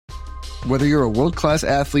Whether you're a world-class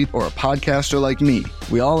athlete or a podcaster like me,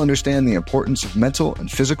 we all understand the importance of mental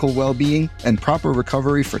and physical well-being and proper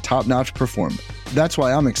recovery for top-notch performance. That's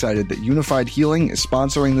why I'm excited that Unified Healing is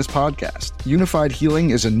sponsoring this podcast. Unified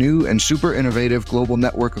Healing is a new and super innovative global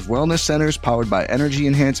network of wellness centers powered by Energy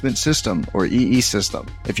Enhancement System, or EE System.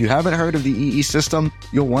 If you haven't heard of the EE System,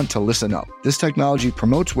 you'll want to listen up. This technology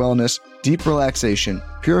promotes wellness, deep relaxation,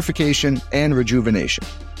 purification, and rejuvenation.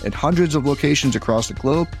 In hundreds of locations across the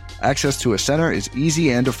globe, access to a center is easy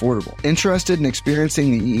and affordable. Interested in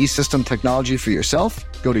experiencing the EE System technology for yourself?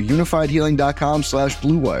 Go to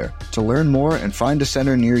unifiedhealing.com/bluewire to learn more and find a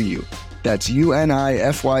center near you. That's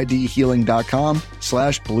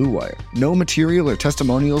unifydhealing.com/bluewire. No material or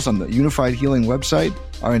testimonials on the Unified Healing website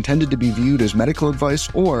are intended to be viewed as medical advice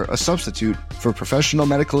or a substitute for professional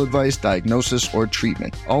medical advice, diagnosis, or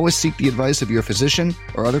treatment. Always seek the advice of your physician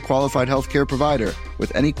or other qualified healthcare provider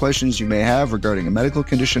with any questions you may have regarding a medical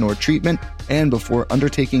condition or treatment and before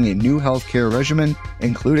undertaking a new healthcare regimen,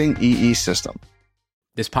 including EE System.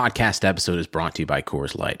 This podcast episode is brought to you by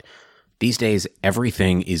Coors Light. These days,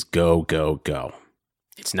 everything is go, go, go.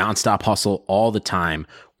 It's nonstop hustle all the time.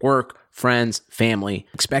 Work, friends, family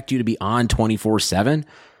expect you to be on 24/7.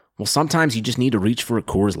 Well, sometimes you just need to reach for a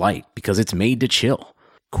Coors Light because it's made to chill.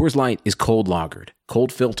 Coors Light is cold lagered,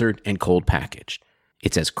 cold filtered, and cold packaged.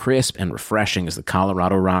 It's as crisp and refreshing as the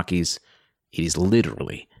Colorado Rockies. It is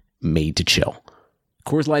literally made to chill.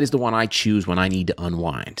 Coors Light is the one I choose when I need to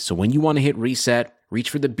unwind. So when you want to hit reset,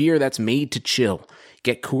 reach for the beer that's made to chill.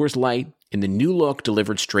 Get Coors Light in the new look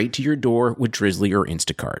delivered straight to your door with Drizzly or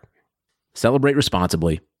Instacart. Celebrate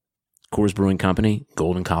responsibly. Coors Brewing Company,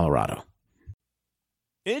 Golden, Colorado.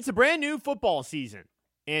 It's a brand new football season.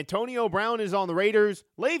 Antonio Brown is on the Raiders,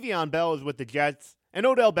 Le'Veon Bell is with the Jets, and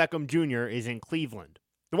Odell Beckham Jr. is in Cleveland.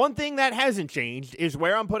 The one thing that hasn't changed is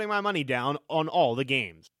where I'm putting my money down on all the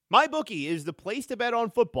games. MyBookie is the place to bet on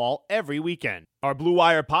football every weekend. Our Blue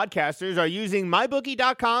Wire podcasters are using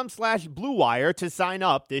MyBookie.com/BlueWire to sign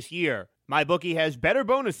up this year. MyBookie has better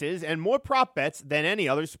bonuses and more prop bets than any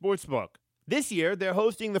other sportsbook. This year, they're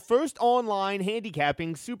hosting the first online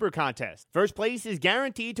handicapping super contest. First place is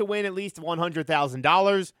guaranteed to win at least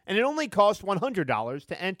 $100,000, and it only costs $100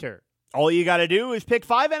 to enter. All you got to do is pick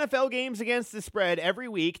 5 NFL games against the spread every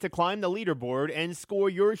week to climb the leaderboard and score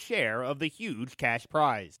your share of the huge cash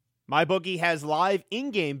prize. MyBookie has live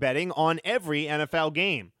in-game betting on every NFL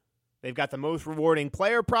game. They've got the most rewarding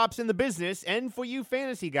player props in the business, and for you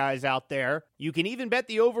fantasy guys out there, you can even bet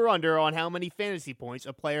the over-under on how many fantasy points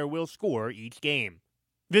a player will score each game.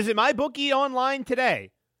 Visit MyBookie online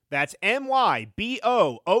today. That's MyBookie.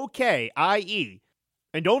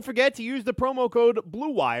 And don't forget to use the promo code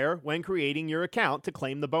BLUEWIRE when creating your account to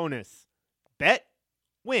claim the bonus. Bet,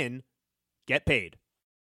 win, get paid.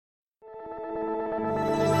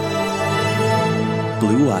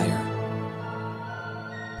 Blue Wire.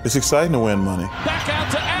 It's exciting to win money. Back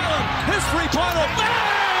out to Allen. His three-pointer.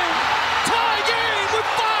 Bang! Tie game with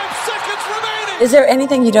 5 seconds remaining. Is there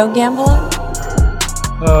anything you don't gamble on?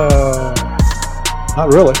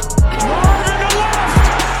 Not really.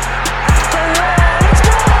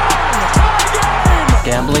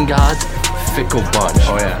 Gambling gods, fickle bunch.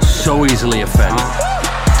 Oh yeah. So easily offended.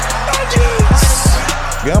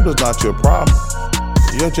 Gambling's not your problem.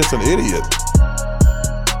 You're just an idiot.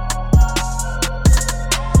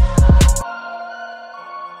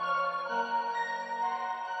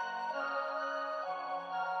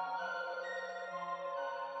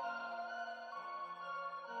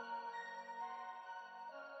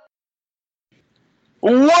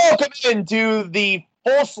 Welcome into the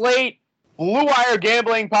Full Slate Blue Wire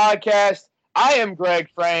Gambling Podcast. I am Greg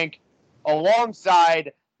Frank,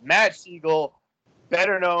 alongside Matt Siegel,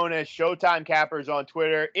 better known as Showtime Cappers on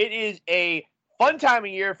Twitter. It is a fun time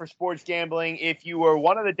of year for sports gambling. If you were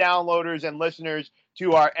one of the downloaders and listeners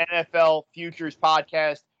to our NFL Futures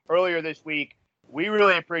podcast earlier this week, we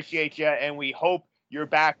really appreciate you, and we hope you're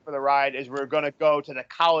back for the ride as we're going to go to the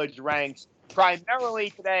college ranks primarily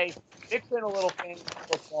today. Mix in a little fantasy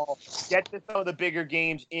football, get to some of the bigger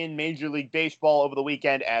games in Major League Baseball over the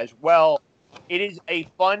weekend as well. It is a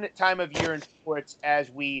fun time of year in sports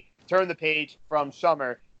as we turn the page from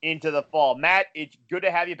summer into the fall. Matt, it's good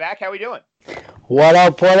to have you back. How are we doing? What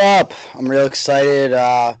up, what up? I'm real excited.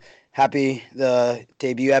 Happy the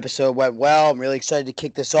debut episode went well. I'm really excited to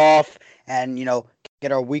kick this off and,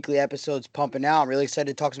 get our weekly episodes pumping out. I'm really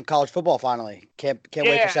excited to talk some college football finally. Can't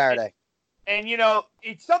wait for Saturday. And,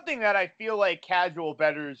 it's something that I feel like casual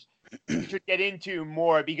bettors should get into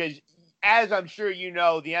more because, as I'm sure you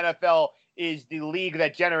know, the NFL is the league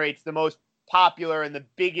that generates the most popular and the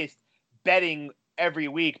biggest betting every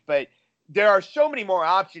week. But there are so many more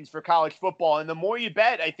options for college football, and the more you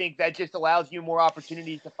bet, I think that just allows you more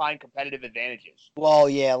opportunities to find competitive advantages. Well,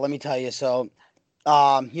 yeah, let me tell you. So,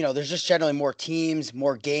 there's just generally more teams,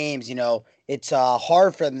 more games. It's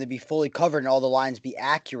hard for them to be fully covered and all the lines be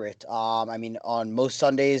accurate. On most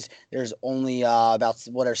Sundays, there's only about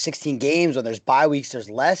 16 games. When there's bye weeks, there's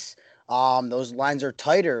less. Those lines are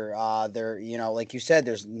tighter. Like you said,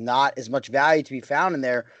 there's not as much value to be found in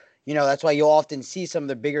there. That's why you'll often see some of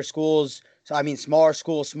the bigger schools. Smaller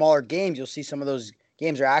schools, smaller games. You'll see some of those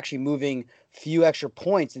games are actually moving few extra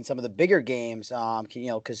points in some of the bigger games.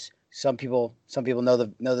 Because some people know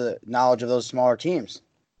the knowledge of those smaller teams.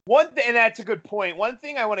 And that's a good point. One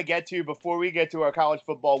thing I want to get to before we get to our college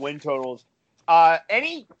football win totals.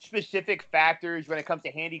 Any specific factors when it comes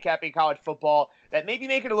to handicapping college football that maybe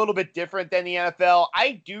make it a little bit different than the NFL?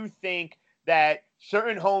 I do think that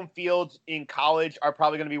certain home fields in college are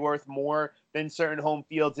probably going to be worth more than certain home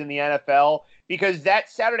fields in the NFL, because that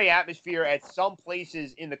Saturday atmosphere at some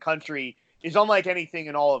places in the country is unlike anything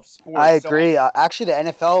in all of sports. I agree. The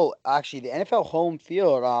NFL home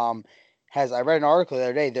field I read an article the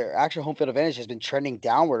other day, their actual home field advantage has been trending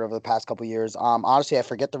downward over the past couple of years. Honestly, I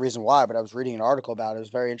forget the reason why, but I was reading an article about it. It was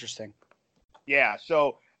very interesting. Yeah,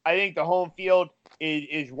 so I think the home field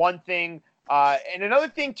is one thing. And another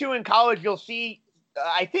thing, too, in college, you'll see,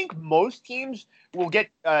 I think most teams will get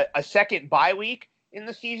a second bye week in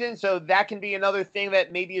the season. So that can be another thing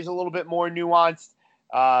that maybe is a little bit more nuanced.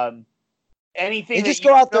 They just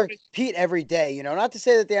go out there and compete every day. Not to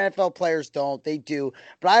say that the NFL players don't, they do.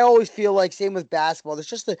 But I always feel like, same with basketball, there's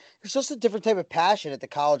just a different type of passion at the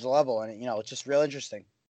college level. And, it's just real interesting.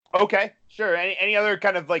 Okay, sure. Any other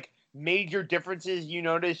kind of like major differences you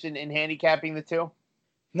notice in handicapping the two?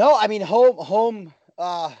 No, home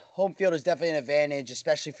field is definitely an advantage,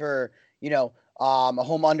 especially for,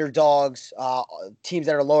 home underdogs, teams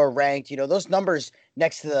that are lower ranked. Those numbers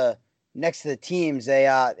next to the teams, they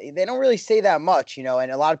don't really say that much, and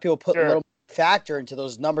a lot of people put a little factor into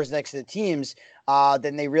those numbers next to the teams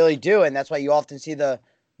than they really do, and that's why you often see the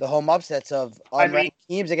home upsets of unranked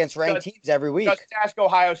teams against ranked teams every week. Just ask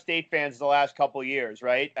Ohio State fans the last couple of years,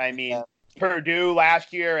 right? Purdue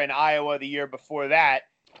last year and Iowa the year before that,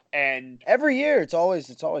 and every year it's always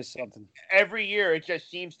something. Every year it just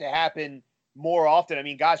seems to happen more often.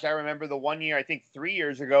 I remember the one year, I think 3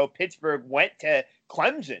 years ago, Pittsburgh went to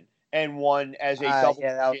Clemson and won as a double.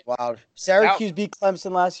 Yeah, that was wild. Syracuse beat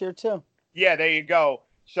Clemson last year too. Yeah, there you go.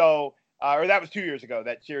 So, or that was 2 years ago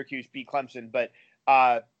that Syracuse beat Clemson. But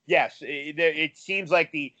yes, it seems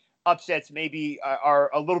like the upsets maybe are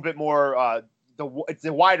a little bit more. It's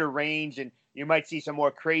a wider range, and you might see some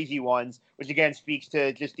more crazy ones, which again speaks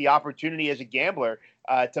to just the opportunity as a gambler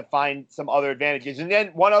to find some other advantages. And then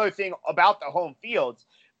one other thing about the home fields,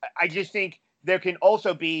 I just think there can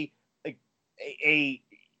also be a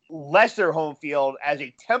lesser home field. As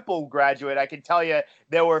a Temple graduate, I can tell you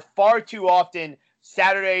there were far too often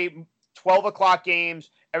Saturday 12 o'clock games.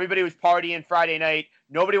 Everybody was partying Friday night.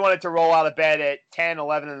 Nobody wanted to roll out of bed at 10,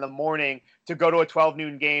 11 in the morning to go to a 12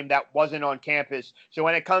 noon game that wasn't on campus. So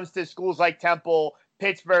when it comes to schools like Temple,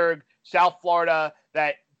 Pittsburgh, South Florida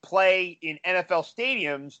that play in NFL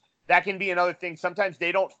stadiums, that can be another thing. Sometimes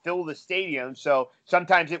they don't fill the stadium. So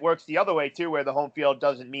sometimes it works the other way too, where the home field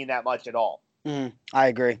doesn't mean that much at all. I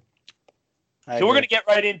agree. We're going to get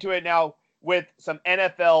right into it now with some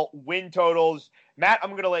NFL win totals. Matt,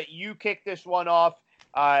 I'm going to let you kick this one off.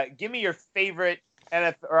 Give me your favorite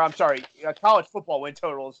college football win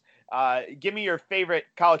totals. Give me your favorite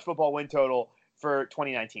college football win total for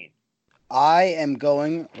 2019. I am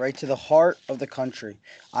going right to the heart of the country.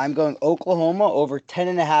 I'm going Oklahoma over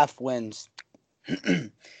 10.5 wins.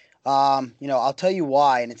 I'll tell you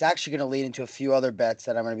why, and it's actually going to lead into a few other bets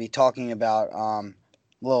that I'm going to be talking about a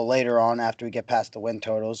little later on after we get past the win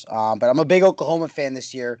totals. But I'm a big Oklahoma fan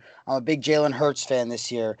this year. I'm a big Jalen Hurts fan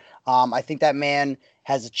this year. I think that man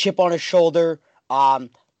has a chip on his shoulder. I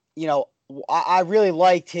really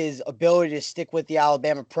liked his ability to stick with the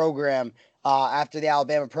Alabama program. After the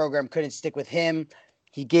Alabama program couldn't stick with him,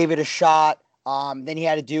 he gave it a shot. Then he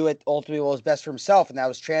had to do it ultimately what was best for himself, and that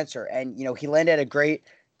was transfer. And, he landed at a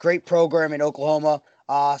great program in Oklahoma.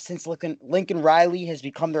 Since Lincoln Riley has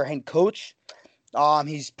become their head coach,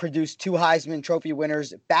 he's produced 2 Heisman Trophy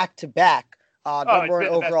winners back-to-back. Number 1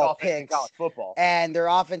 overall picks. And their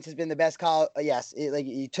offense has been the best college. Yes,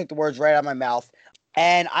 you took the words right out of my mouth.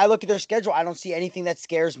 And I look at their schedule. I don't see anything that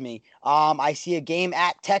scares me. I see a game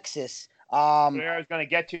at Texas. Where I was going to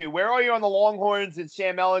get to. Where are you on the Longhorns and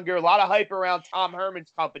Sam Ehlinger? A lot of hype around Tom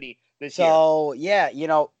Herman's company this year. So yeah,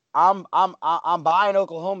 I'm buying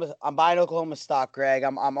Oklahoma. I'm buying Oklahoma stock, Greg.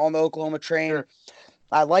 I'm on the Oklahoma train. Sure.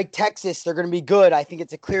 I like Texas. They're going to be good. I think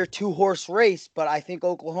it's a clear 2-horse race, but I think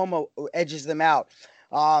Oklahoma edges them out.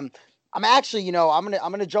 I'm actually, I'm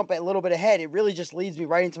gonna jump a little bit ahead. It really just leads me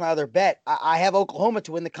right into my other bet. I have Oklahoma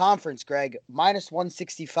to win the conference, Greg,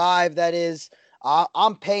 -165. That is,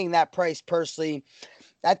 I'm paying that price personally.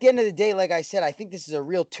 At the end of the day, like I said, I think this is a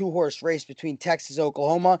real 2-horse race between Texas and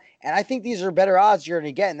Oklahoma, and I think these are better odds you're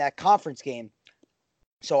going to get in that conference game.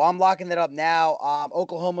 So I'm locking that up now.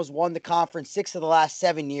 Oklahoma's won the conference 6 of the last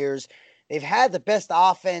 7 years. They've had the best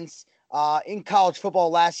offense in college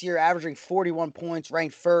football last year, averaging 41 points,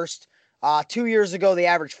 ranked first. 2 years ago, they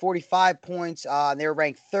averaged 45 points. And they were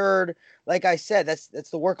ranked third. Like I said, that's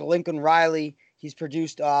the work of Lincoln Riley. He's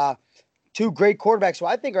produced 2 great quarterbacks who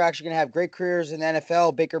I think are actually going to have great careers in the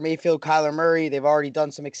NFL. Baker Mayfield, Kyler Murray. They've already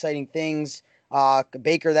done some exciting things.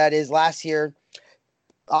 Baker, that is, last year.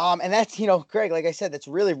 And that's, Greg, like I said, that's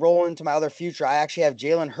really rolling into my other future. I actually have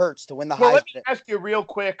Jalen Hurts to win the Heisman. Well, let me ask you real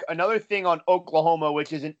quick another thing on Oklahoma,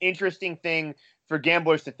 which is an interesting thing for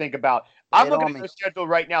gamblers to think about. I'm looking at their schedule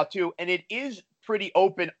right now, too, and it is pretty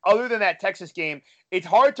open. Other than that Texas game, it's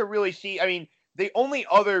hard to really see. I mean, the only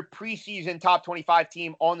other preseason top 25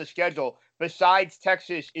 team on the schedule besides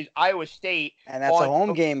Texas is Iowa State. And that's a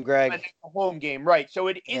home game, Greg. And that's a home game, right. So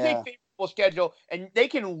it is a favorable schedule, and they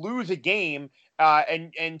can lose a game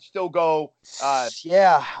and still go. I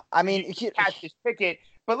mean, catch this ticket.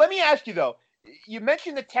 But let me ask you though. You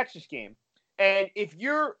mentioned the Texas game, and if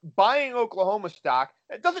you're buying Oklahoma stock,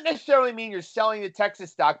 it doesn't necessarily mean you're selling the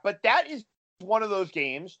Texas stock, but that is one of those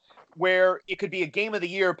games where it could be a game of the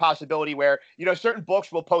year possibility. Where certain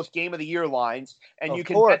books will post game of the year lines, and you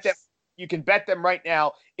can bet them. You can bet them right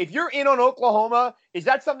now. If you're in on Oklahoma, is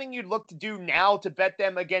that something you'd look to do now to bet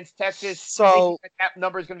them against Texas? So that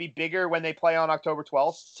number is going to be bigger when they play on October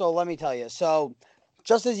 12th. So let me tell you. So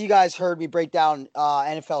just as you guys heard me break down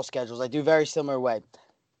NFL schedules, I do very similar way,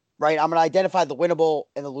 right? I'm going to identify the winnable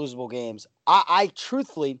and the losable games. I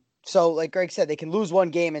truthfully, so like Greg said, they can lose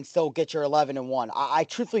one game and still get your 11-1. I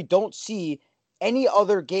truthfully don't see any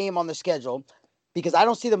other game on the schedule because I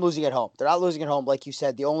don't see them losing at home. They're not losing at home. Like you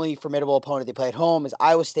said, the only formidable opponent they play at home is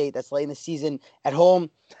Iowa State. That's late in the season at home.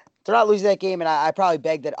 They're not losing that game, and I probably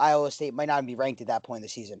beg that Iowa State might not be ranked at that point in the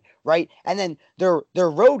season, right? And then their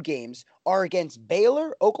road games are against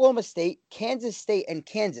Baylor, Oklahoma State, Kansas State, and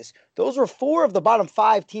Kansas. Those were 4 of the bottom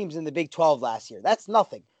 5 teams in the Big 12 last year. That's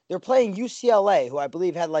nothing. They're playing UCLA, who I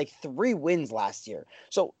believe had like 3 wins last year.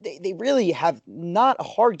 So they really have not a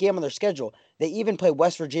hard game on their schedule. They even play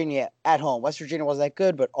West Virginia at home. West Virginia wasn't that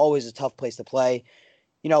good, but always a tough place to play.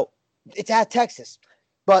 It's at Texas.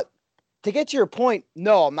 But to get to your point,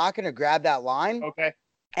 no, I'm not going to grab that line. Okay.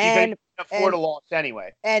 And you can afford a loss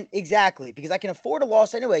anyway. And exactly, because I can afford a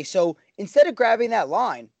loss anyway. So instead of grabbing that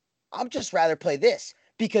line, I'm just rather play this.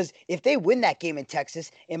 Because if they win that game in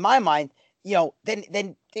Texas, in my mind,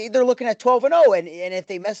 then they're looking at 12-0. And if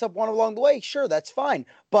they mess up one along the way, sure, that's fine.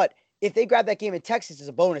 But if they grab that game in Texas as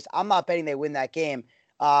a bonus, I'm not betting they win that game.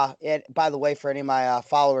 And by the way, for any of my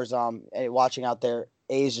followers watching out there,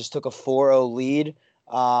 A's just took a 4-0 lead.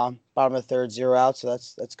 Bottom of the third, 0 out. So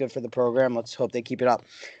that's good for the program. Let's hope they keep it up.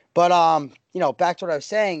 But, back to what I was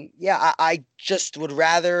saying. Yeah, I just would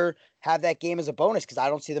rather have that game as a bonus because I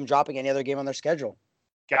don't see them dropping any other game on their schedule.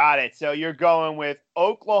 Got it. So you're going with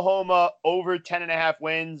Oklahoma over 10.5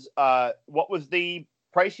 wins. What was the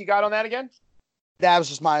price you got on that again? That was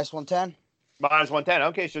just -110. -110.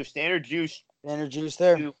 Okay, so standard juice. Standard juice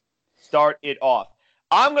there. To start it off.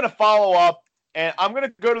 I'm going to follow up, and I'm going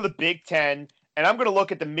to go to the Big Ten, and I'm going to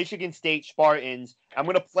look at the Michigan State Spartans. I'm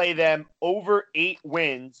going to play them over 8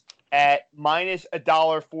 wins at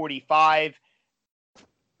 -$1.45.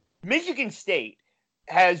 Michigan State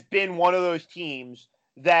has been one of those teams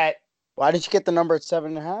that. Why did you get the number at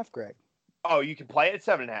 7.5, Greg? Oh, you can play it at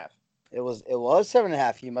 7.5. It was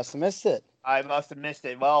 7.5. You must have missed it. I must have missed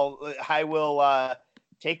it. Well, I will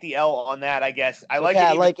take the L on that, I guess. I like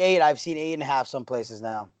it. Like 8. I've seen 8.5 some places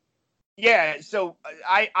now. Yeah, so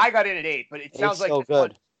I got in at 8, but it sounds like so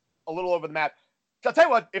good. A little over the map. So I'll tell you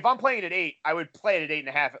what, if I'm playing it at 8, I would play it at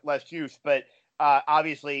 8.5 at less juice, but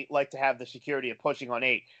obviously like to have the security of pushing on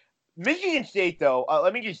 8. Michigan State, though,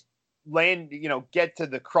 let me just get to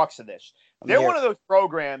the crux of this. They're one of those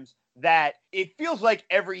programs that it feels like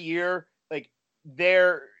every year, like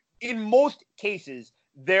they're, in most cases,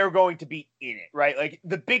 they're going to be in it, right? Like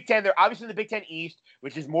the Big Ten, they're obviously in the Big Ten East,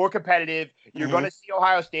 which is more competitive. You're going to see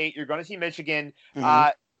Ohio State. You're going to see Michigan.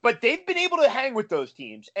 But they've been able to hang with those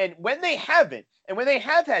teams. And when they haven't, and when they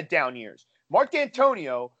have had down years, Mark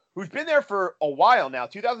D'Antonio, who's been there for a while now,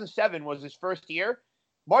 2007 was his first year,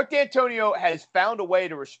 Mark D'Antonio has found a way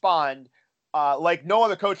to respond like no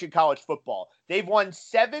other coach in college football. They've won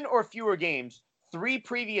 7 or fewer games 3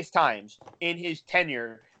 previous times in his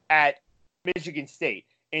tenure at Michigan State.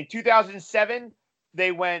 In 2007,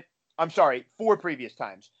 they went, 4 previous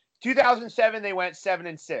times. 2007, they went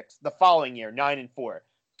 7-6. The following year, 9-4.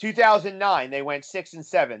 2009, they went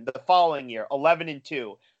 6-7. The following year, 11-2.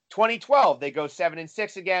 2012, they go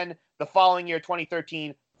 7-6 again. The following year,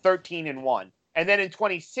 2013, 13-1. And then in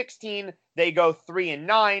 2016, they go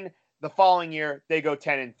 3-9. The following year, they go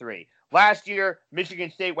 10-3. Last year,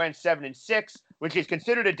 Michigan State went 7-6, which is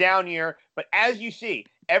considered a down year. But as you see,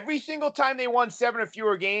 every single time they won 7 or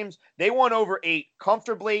fewer games, they won over 8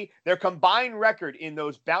 comfortably. Their combined record in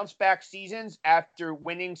those bounce-back seasons after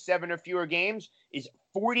winning 7 or fewer games is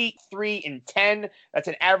 43-10. That's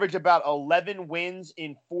an average about 11 wins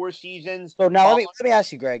in 4 seasons. So now let me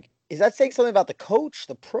ask you, Greg. Is that saying something about the coach,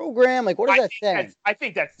 the program? Like, what is that saying? I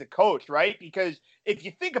think that's the coach, right? Because if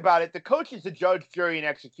you think about it, the coach is the judge, jury, and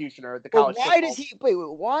executioner at the college. Why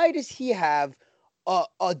does he have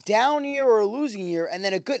a down year or a losing year and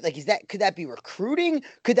then a good? Like, could that be recruiting?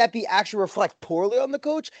 Could that be actually reflect poorly on the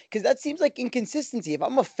coach? Because that seems like inconsistency. If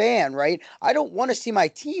I'm a fan, right, I don't want to see my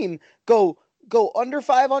team go under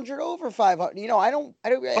 500, over 500. You know, I don't.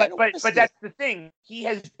 But that's the thing. He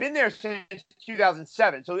has been there since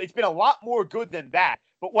 2007, so it's been a lot more good than bad.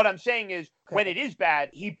 But what I'm saying is, when it is bad,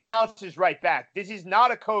 he bounces right back. This is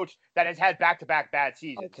not a coach that has had back-to-back bad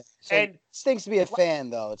seasons. Okay. So and stinks to be a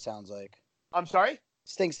fan, though. It sounds like. I'm sorry.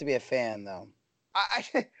 Stinks to be a fan, though. I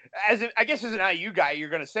guess as an IU guy, you're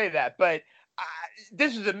going to say that, but.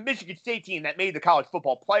 This is a Michigan State team that made the college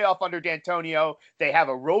football playoff under D'Antonio. They have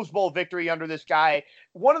a Rose Bowl victory under this guy.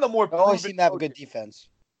 One of the more proven. They always seem to have a good defense.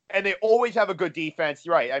 And they always have a good defense.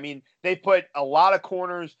 You're right. I mean, they put a lot of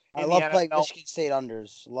corners in the NFL. I love playing Michigan State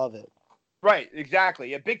unders. Love it. Right,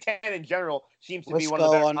 exactly. Big Ten in general seems to be one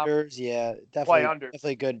of the better unders. Yeah,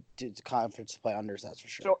 definitely good conference to play unders. That's for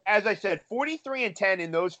sure. So as I said, 43-10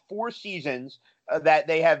 in those 4 seasons that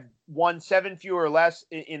they have won 7 fewer or less.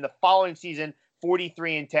 In the following season,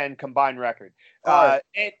 43-10 combined record.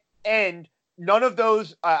 And none of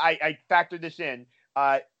those, I factored this in.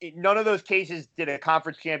 None of those cases did a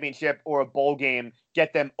conference championship or a bowl game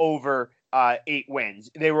get them over 8 wins.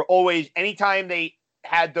 They were always, anytime they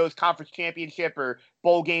had those conference championship or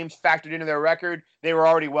bowl games factored into their record, they were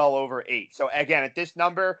already well over 8. So again, at this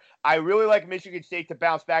number, I really like Michigan State to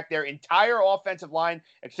bounce back. Their entire offensive line,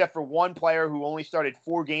 except for one player who only started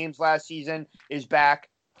 4 games last season, is back.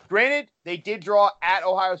 Granted, they did draw at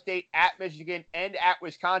Ohio State, at Michigan, and at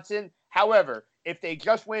Wisconsin. However, if they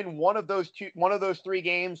just win one of those 3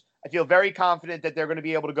 games, I feel very confident that they're going to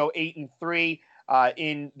be able to go 8-3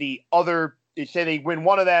 in the other. Say they win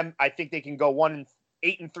one of them, I think they can go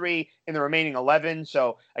 8-3 in the remaining 11.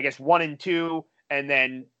 So I guess 1-2, and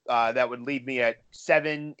then that would leave me at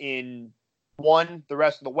 7-1 the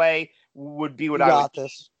rest of the way. Would be what I would.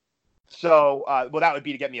 This. So that would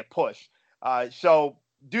be to get me a push. So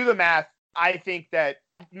do the math. I think that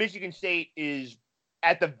Michigan State is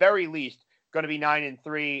at the very least going to be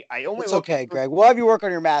 9-3. It's okay, Greg. We'll have you work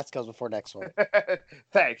on your math skills before next one.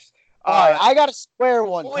 Thanks. All right, I got a square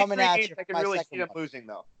one coming at you. I can really see them losing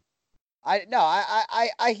though.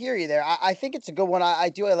 I hear you there. I think it's a good one.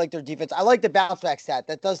 I like their defense. I like the bounce back stat.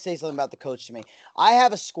 That does say something about the coach to me. I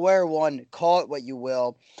have a square one. Call it what you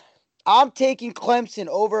will. I'm taking Clemson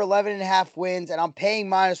over 11.5 wins, and I'm paying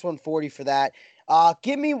 -140 for that.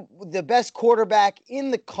 Give me the best quarterback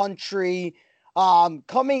in the country,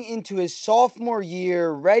 coming into his sophomore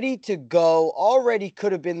year, ready to go. Already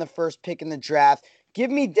could have been the first pick in the draft. Give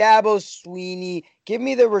me Dabo Swinney. Give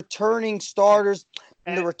me the returning starters.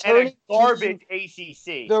 The returning garbage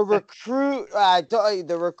ACC. The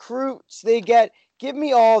recruits they get. Give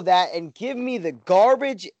me all that, and give me the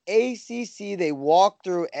garbage ACC they walk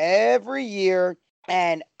through every year.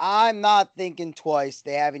 And I'm not thinking twice.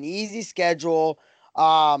 They have an easy schedule.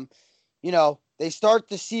 They start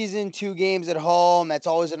the season 2 games at home. That's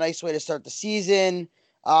always a nice way to start the season.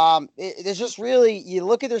 There's just really, you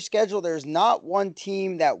look at their schedule, there's not one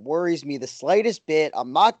team that worries me the slightest bit.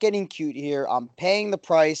 I'm not getting cute here. I'm paying the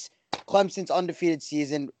price. Clemson's undefeated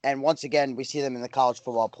season, and once again, we see them in the college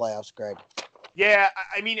football playoffs, Greg. Yeah,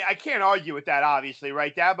 I mean, I can't argue with that, obviously,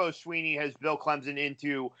 right? Dabo Swinney has built Clemson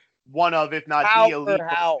into one of, if not the elite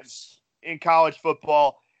house in college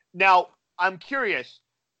football. Now, I'm curious.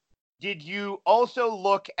 Did you also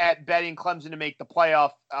look at betting Clemson to make the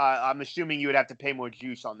playoff? I'm assuming you would have to pay more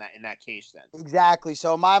juice on that in that case then. Exactly.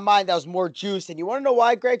 So in my mind, that was more juice. And you want to know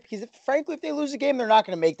why, Greg? Because frankly, if they lose a game, they're not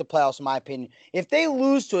going to make the playoffs, in my opinion. If they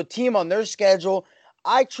lose to a team on their schedule,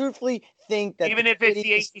 I truthfully think that even if it's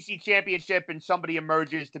the ACC championship and somebody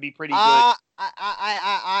emerges to be pretty good.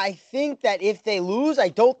 I think that if they lose, I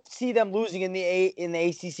don't see them losing in the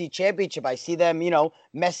ACC championship. I see them,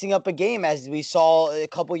 messing up a game as we saw a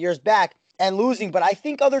couple years back and losing. But I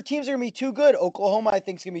think other teams are going to be too good. Oklahoma, I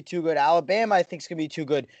think, is going to be too good. Alabama, I think, is going to be too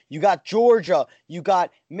good. You got Georgia, you got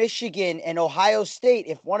Michigan and Ohio State.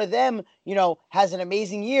 If one of them, has an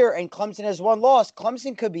amazing year and Clemson has one loss,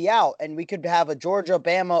 Clemson could be out, and we could have a Georgia,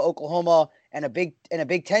 Bama, Oklahoma, and a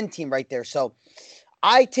Big Ten team right there. So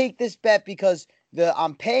I take this bet because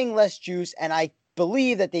I'm paying less juice, and I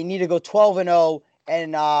believe that they need to go 12-0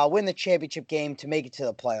 and win the championship game to make it to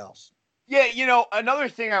the playoffs. Yeah, another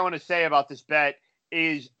thing I want to say about this bet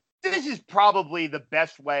is this is probably the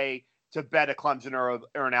best way to bet a Clemson or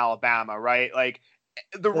an Alabama, right? Like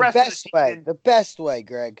the rest of the season, the best way,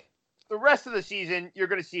 Greg. The rest of the season, you're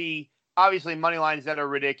going to see obviously money lines that are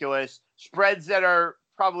ridiculous, spreads that are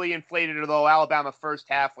probably inflated, although Alabama first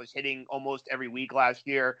half was hitting almost every week last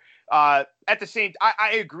year. At the same time,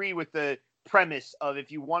 I agree with the premise of if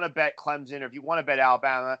you want to bet Clemson or if you want to bet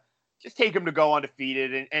Alabama, just take them to go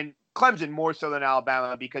undefeated and Clemson more so than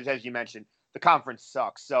Alabama because, as you mentioned, the conference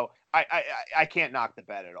sucks. So I can't knock the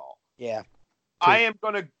bet at all. Yeah. True. I am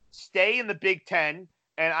going to stay in the Big Ten,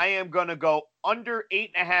 and I am going to go under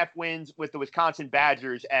 8.5 wins with the Wisconsin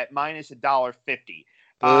Badgers at minus $1.50.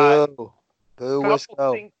 Boo. Boo,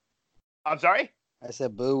 Wisco. I'm sorry? I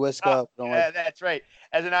said boo, Wisco. That's right.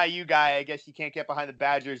 As an IU guy, I guess you can't get behind the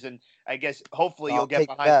Badgers, and I guess hopefully you'll get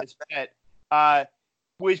behind this bet.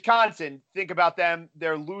 Wisconsin, think about them.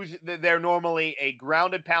 They're normally a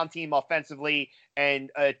grounded pound team offensively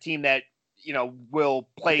and a team that, will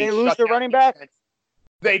play. Did they lose their running back?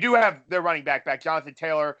 They do have their running back. Jonathan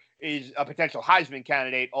Taylor is a potential Heisman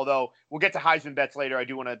candidate, although we'll get to Heisman bets later. I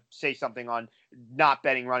do want to say something on not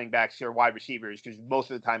betting running backs or wide receivers because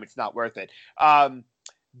most of the time it's not worth it.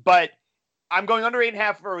 But I'm going under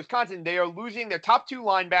 8.5 for Wisconsin. They are losing their top two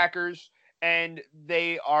linebackers, and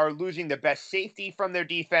they are losing their best safety from their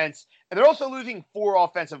defense, and they're also losing 4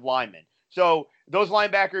 offensive linemen. So those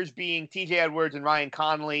linebackers being T.J. Edwards and Ryan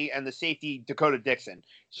Connolly, and the safety Dakota Dixon.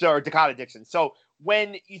 So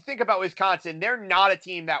when you think about Wisconsin, they're not a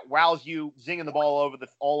team that wows you, zinging the ball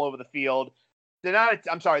all over the field. They're not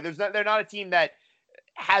a team that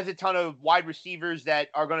has a ton of wide receivers that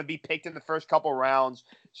are going to be picked in the first couple rounds.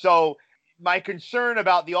 So my concern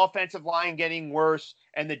about the offensive line getting worse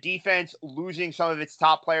and the defense losing some of its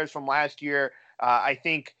top players from last year, I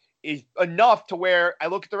think is enough to where I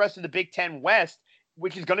look at the rest of the Big Ten West,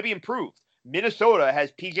 which is going to be improved. Minnesota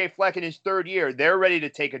has P.J. Fleck in his third year. They're ready to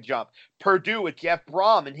take a jump. Purdue with Jeff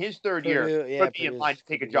Brom in his third year could be in line to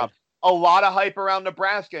take a jump. A lot of hype around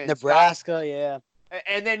Nebraska. Yeah.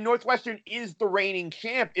 And then Northwestern is the reigning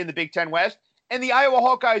champ in the Big Ten West, and the Iowa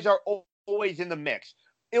Hawkeyes are always in the mix.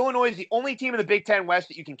 Illinois is the only team in the Big Ten West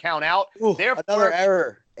that you can count out. Ooh, another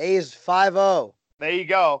error. A is 5-0. There you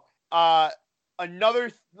go.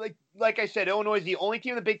 Like I said, Illinois is the only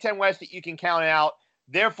team in the Big Ten West that you can count out.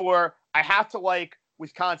 Therefore, I have to like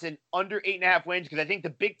Wisconsin under 8.5 wins because I think the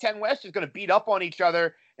Big Ten West is going to beat up on each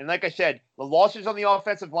other. And like I said, the losses on the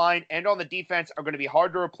offensive line and on the defense are going to be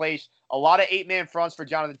hard to replace. A lot of 8-man fronts for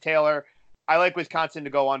Jonathan Taylor. I like Wisconsin to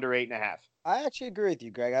go under 8.5. I actually agree with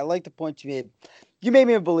you, Greg. I like the point you made. You made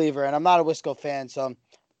me a believer, and I'm not a Wisco fan, so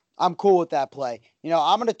I'm cool with that play.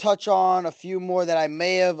 I'm going to touch on a few more that I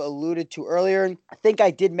may have alluded to earlier. I think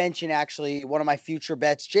I did mention, actually, one of my future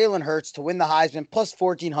bets, Jalen Hurts to win the Heisman, plus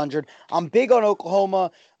 1,400. I'm big on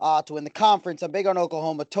Oklahoma to win the conference. I'm big on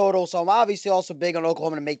Oklahoma total, so I'm obviously also big on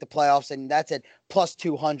Oklahoma to make the playoffs, and that's at plus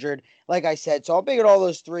 200, like I said. So I'm big on all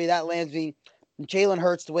those three. That lands me Jalen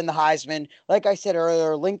Hurts to win the Heisman. Like I said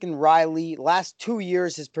earlier, Lincoln Riley, last 2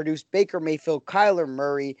 years has produced Baker Mayfield, Kyler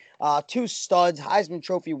Murray, 2 studs, Heisman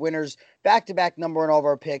Trophy winners, back-to-back number 1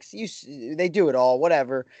 overall picks. They do it all,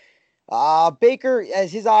 whatever. Baker,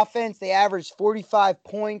 as his offense, they averaged 45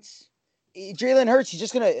 points. Jalen Hurts,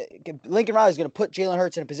 Lincoln Riley's going to put Jalen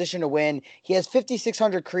Hurts in a position to win. He has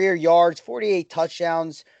 5,600 career yards, 48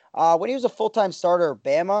 touchdowns. When he was a full-time starter at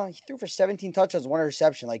Bama, he threw for 17 touchdowns, 1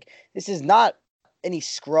 interception. This is not any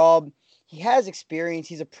scrub. He has experience.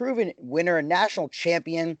 He's a proven winner, a national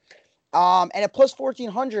champion. And at plus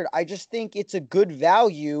 1,400, I just think it's a good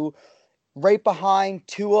value right behind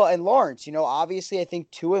Tua and Lawrence. Obviously, I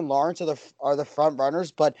think Tua and Lawrence are the front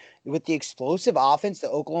runners, but with the explosive offense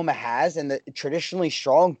that Oklahoma has and the traditionally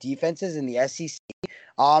strong defenses in the SEC,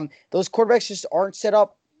 those quarterbacks just aren't set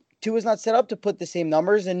up. Tua's not set up to put the same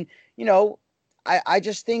numbers. And, I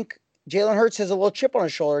just think Jalen Hurts has a little chip on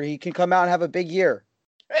his shoulder. He can come out and have a big year.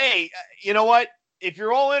 Hey, you know what? if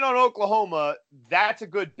you're all in on Oklahoma, that's a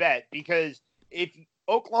good bet, because if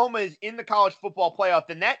Oklahoma is in the college football playoff,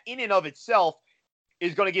 then that in and of itself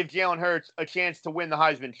is going to give Jalen Hurts a chance to win the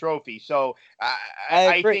Heisman Trophy. So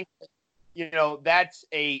I think, that's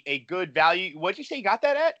a good value. What'd you say you got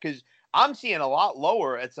that at? Because I'm seeing a lot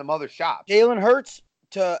lower at some other shops. Jalen Hurts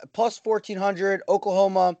to plus 1,400,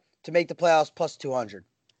 Oklahoma to make the playoffs plus 200.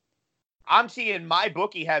 I'm seeing my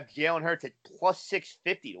bookie have Jalen Hurts at plus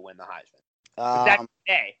 650 to win the Heisman. But that's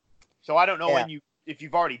today. So I don't know if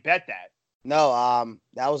you've already bet that. No,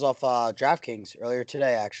 that was off DraftKings earlier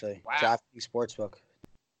today, actually. Wow. DraftKings Sportsbook.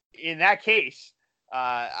 In that case,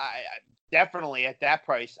 I definitely at that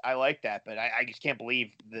price, I like that. But I just can't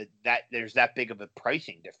believe that there's that big of a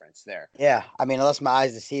pricing difference there. Yeah, I mean, unless my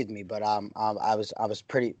eyes deceived me, but I was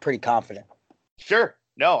pretty confident. Sure.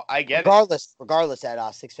 No, I get it. Regardless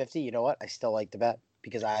at 650, you know what? I still like the bet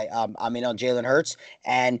because I'm in on Jalen Hurts,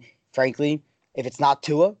 and frankly, if it's not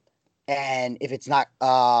Tua, and if it's not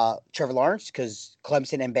Trevor Lawrence, because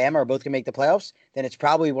Clemson and Bama are both going to make the playoffs, then it's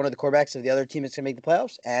probably one of the quarterbacks of the other team that's going to make the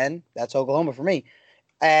playoffs, and that's Oklahoma for me.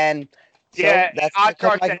 And so that's odds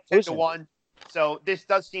are 10-1. So this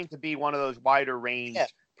does seem to be one of those wider range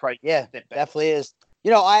prices. Yeah, definitely is.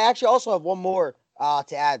 I actually also have one more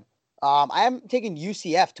to add. I am taking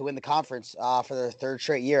UCF to win the conference for their third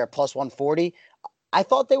straight year at plus 140. I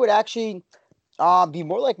thought they would actually be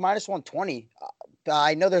more like minus 120.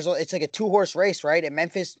 I know it's like a 2-horse race, right? And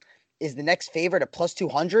Memphis is the next favorite at plus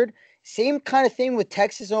 200. Same kind of thing with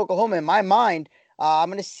Texas and Oklahoma. In my mind, I'm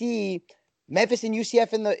going to see Memphis and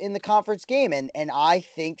UCF in the conference game, and I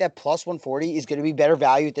think that plus 140 is going to be better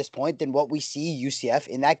value at this point than what we see UCF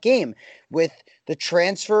in that game. With the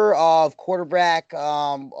transfer of quarterback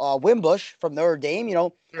Wimbush from Notre Dame,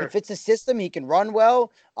 he fits the system. He can run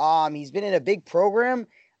well. He's been in a big program.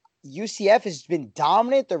 UCF has been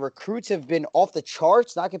dominant. The recruits have been off the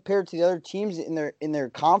charts, not compared to the other teams in their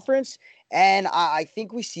conference. And I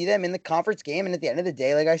think we see them in the conference game. And at the end of the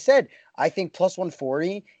day, like I said, I think plus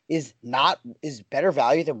 140 is better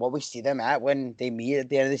value than what we see them at when they meet at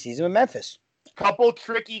the end of the season with Memphis. Couple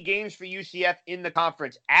tricky games for UCF in the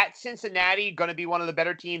conference. At Cincinnati, going to be one of the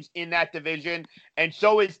better teams in that division, and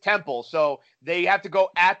so is Temple. So they have to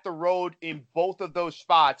go at the road in both of those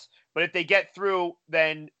spots. But if they get through,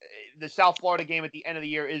 then the South Florida game at the end of the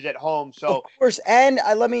year is at home. So of course, and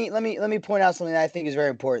let me point out something that I think is very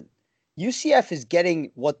important. UCF is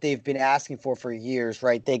getting what they've been asking for years,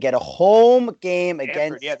 right? They get a home game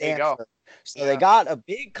against Stanford. So they got a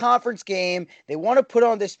big conference game. They want to put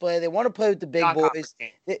on display. They want to play with the big boys.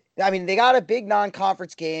 They got a big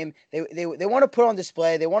non-conference game. They want to put on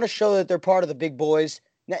display. They want to show that they're part of the big boys.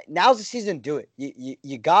 Now's the season to do it.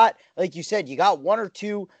 You got, like you said, you got one or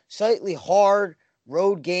two slightly hard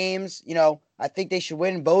road games. I think they should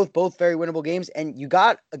win both very winnable games. And you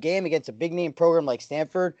got a game against a big name program like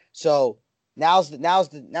Stanford. So now's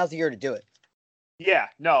the year to do it. Yeah,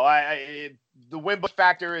 no, the Wimbush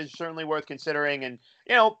factor is certainly worth considering. And,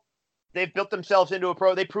 they've built themselves into a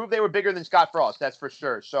pro. They proved they were bigger than Scott Frost. That's for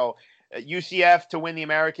sure. So UCF to win the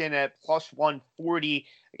American at plus 140.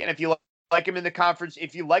 Again, if you like them in the conference,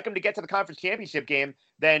 if you like them to get to the conference championship game,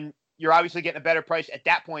 then you're obviously getting a better price at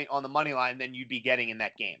that point on the money line than you'd be getting in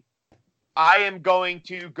that game. I am going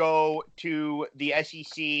to go to the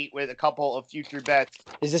SEC with a couple of future bets.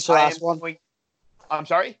 Is this your last one? I'm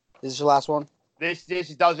sorry? Is this your last one? This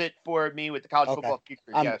does it for me with the college football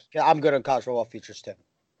futures, yes. I'm good on college football futures, too.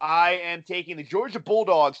 I am taking the Georgia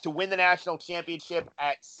Bulldogs to win the national championship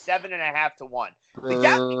at 7.5 to 1.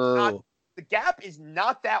 The gap is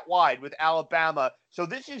not that wide with Alabama. So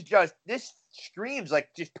this screams like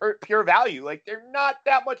just pure value. Like they're not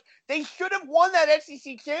that much. They should have won that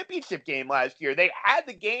SEC championship game last year. They had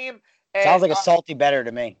the game. And, sounds like a salty better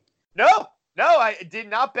to me. No, I did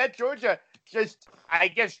not bet Georgia. Just, I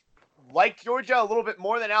guess, like Georgia a little bit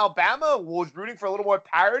more than Alabama. Was rooting for a little more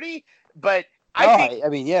parity. But I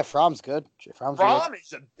think Fromm's good. Fromm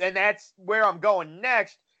is, and that's where I'm going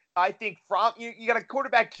next. I think Fromm, you got a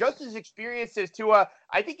quarterback just as experienced as Tua.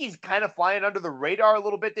 I think he's kind of flying under the radar a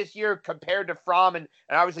little bit this year compared to Fromm and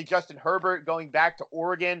obviously Justin Herbert going back to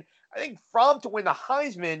Oregon. I think Fromm to win the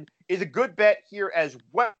Heisman is a good bet here as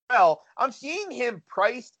well. I'm seeing him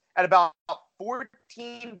priced at about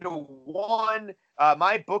 14 to 1.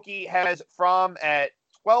 My bookie has Fromm at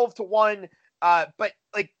 12 to 1. But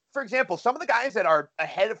like, for example, some of the guys that are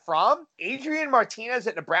ahead of Fromm, Adrian Martinez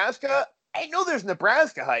at Nebraska, I know there's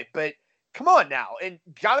Nebraska hype, but come on now. And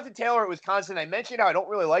Jonathan Taylor at Wisconsin, I mentioned how I don't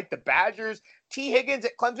really like the Badgers. T. Higgins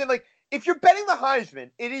at Clemson. Like, if you're betting the Heisman,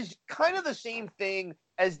 it is kind of the same thing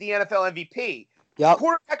as the NFL MVP. Yep.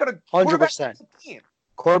 Quarterback on a 100%. team.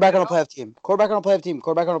 Quarterback on a playoff team. Quarterback on a playoff team.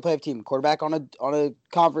 Quarterback on a playoff team. Quarterback on a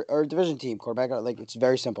conference or division team. Quarterback on, like, it's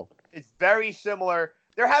very simple. It's very similar.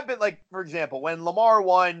 There have been, like, for example, when Lamar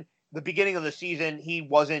won the beginning of the season, he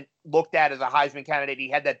wasn't looked at as a Heisman candidate. He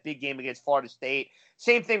had that big game against Florida State.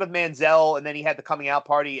 Same thing with Manziel, and then he had the coming out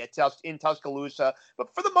party in Tuscaloosa.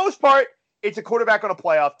 But for the most part, it's a quarterback on a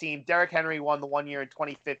playoff team. Derrick Henry won the 1 year in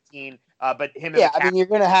 2015, but him. Yeah, I mean, you're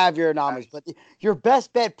going to have your anomalies, but your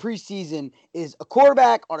best bet preseason is a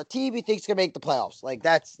quarterback on a team you think is going to make the playoffs. Like,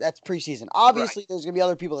 that's preseason. Obviously, There's going to be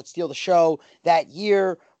other people that steal the show that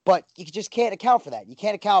year, but you just can't account for that. You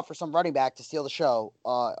can't account for some running back to steal the show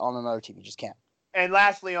on another team. You just can't. And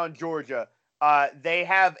lastly, on Georgia, they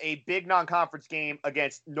have a big non-conference game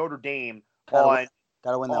against Notre Dame Gotta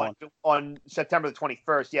win that one on September the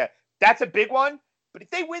 21st. Yeah, that's a big one. But if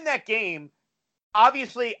they win that game,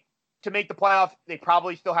 obviously to make the playoffs, they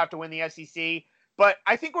probably still have to win the SEC. But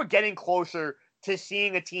I think we're getting closer to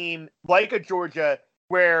seeing a team like a Georgia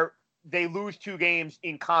where they lose 2 games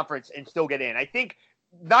in conference and still get in. I think,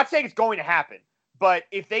 not saying it's going to happen, but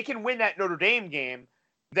if they can win that Notre Dame game,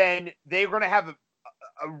 then they're going to have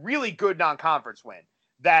a really good non-conference win.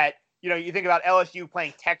 That, you think about LSU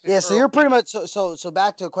playing Texas. Yeah, so you're pretty much so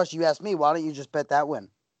back to a question you asked me. Why don't you just bet that win?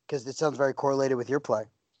 Because it sounds very correlated with your play.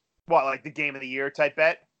 What, like the game of the year type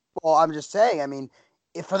bet? Well, I'm just saying. I mean,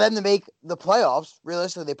 if for them to make the playoffs,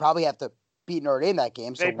 realistically, they probably have to beat Notre Dame that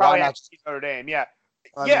game. So they probably why have to beat Notre Dame. Yeah,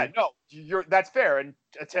 that's fair. And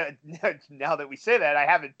now that we say that, I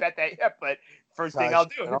haven't bet that yet. But first thing I'll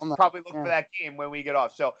do is probably look for that game when we get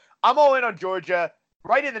off. So I'm all in on Georgia.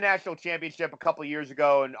 Right in the national championship a couple of years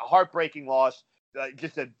ago, and a heartbreaking loss,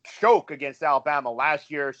 just a choke against Alabama last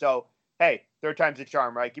year. So, hey, third time's a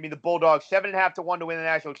charm, right? Give me the Bulldogs 7.5 to 1 to win the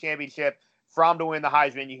national championship. Fromm to win the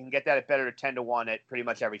Heisman. You can get that at better 10 to 1 at pretty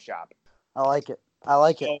much every shop. I like it.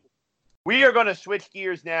 So we are going to switch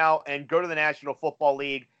gears now and go to the National Football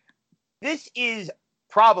League. This is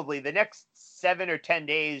probably the next 7 or 10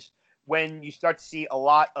 days when you start to see a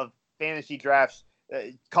lot of fantasy drafts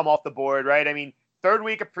come off the board, right? I mean, third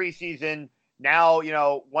week of preseason. Now,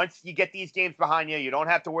 once you get these games behind you, you don't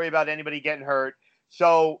have to worry about anybody getting hurt.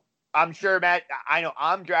 So I'm sure, Matt, I know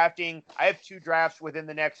I'm drafting. I have 2 drafts within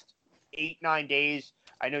the next 8-9 days.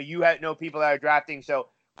 I know you know people that are drafting. So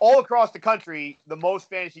all across the country, the most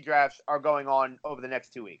fantasy drafts are going on over the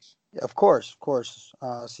next 2 weeks. Yeah, of course.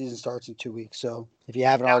 Season starts in 2 weeks. So if you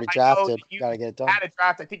haven't already drafted, you got to get it done. Had a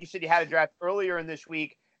draft. I think you said you had a draft earlier in this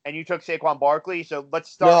week. And you took Saquon Barkley, so let's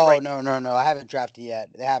start. No. I haven't drafted yet.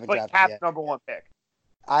 They haven't drafted yet. But number 1 pick.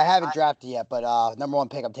 I haven't drafted yet, but number 1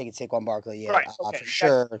 pick, I'm taking Saquon Barkley. Yeah, right, okay. For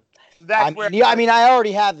sure. That's I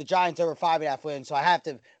already have the Giants over 5.5 wins, so I have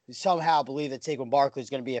to somehow believe that Saquon Barkley is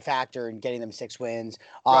going to be a factor in getting them 6 wins.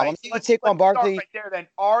 Right. I'm taking Saquon Barkley. Right there, then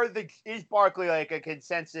is Barkley like a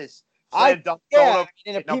consensus? In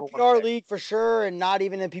a PPR league for sure, and not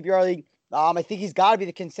even in a PPR league. I think he's got to be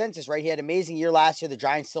the consensus, right? He had an amazing year last year. The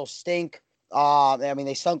Giants still stink.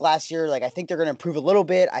 They stunk last year. Like, I think they're going to improve a little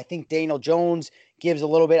bit. I think Daniel Jones gives a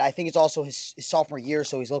little bit. I think it's also his sophomore year,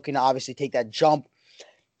 so he's looking to obviously take that jump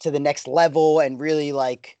to the next level and really,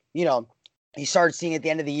 he started seeing at the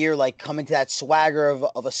end of the year, come into that swagger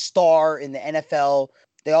of a star in the NFL.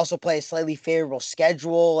 They also play a slightly favorable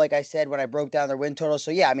schedule, like I said, when I broke down their win total. So,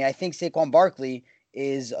 yeah, I think Saquon Barkley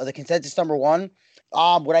is the consensus number 1.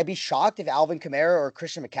 Would I be shocked if Alvin Kamara or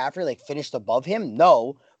Christian McCaffrey finished above him?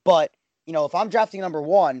 No, but if I'm drafting number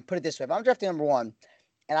 1, put it this way: if I'm drafting number 1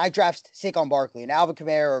 and I draft Saquon Barkley and Alvin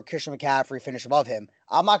Kamara or Christian McCaffrey finish above him,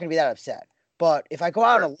 I'm not going to be that upset. But if I go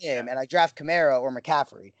out on a limb and I draft Kamara or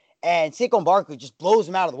McCaffrey and Saquon Barkley just blows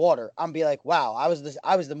him out of the water, I'm be like, wow, I was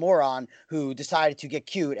the moron who decided to get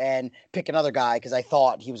cute and pick another guy because I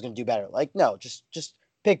thought he was going to do better. No, just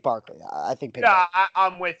pick Barkley. I think pick. Yeah,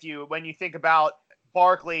 I'm with you when you think about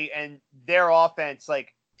Barkley and their offense,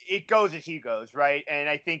 it goes as he goes, right? And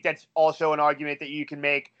I think that's also an argument that you can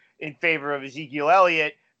make in favor of Ezekiel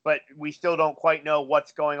Elliott, but we still don't quite know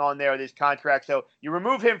what's going on there with his contract. So you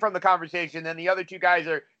remove him from the conversation. Then the other 2 guys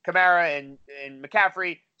are Kamara and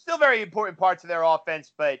McCaffrey, still very important parts of their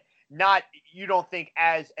offense, but not, you don't think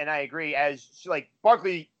and I agree, as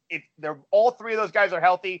Barkley, if they're all 3 of those guys are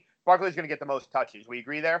healthy, Barkley's going to get the most touches. We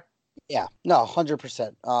agree there? Yeah, no,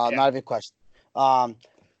 100%. Not a big question. All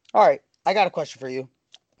right, I got a question for you.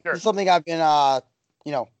 Sure. This is something I've been,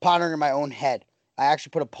 pondering in my own head. I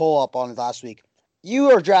actually put a poll up on it last week.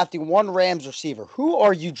 You are drafting 1 Rams receiver. Who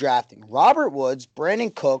are you drafting? Robert Woods,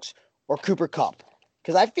 Brandon Cooks, or Cooper Kupp?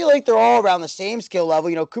 Because I feel like they're all around the same skill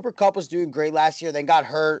level. Cooper Kupp was doing great last year, then got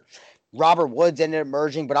hurt. Robert Woods ended up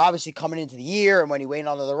emerging, but obviously coming into the year and when he went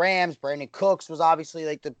on to the Rams, Brandon Cooks was obviously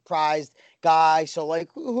the prized guy. So, like,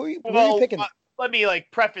 who are you picking? Let me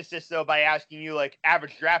preface this though by asking you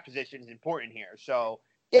average draft position is important here. So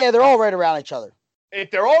yeah, they're all right around each other. If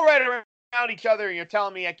they're all right around each other, and you're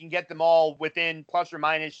telling me I can get them all within plus or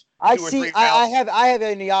minus two or three rounds. I have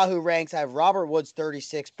in the Yahoo ranks. I have Robert Woods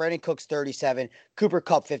 36, Brandon Cooks 37, Cooper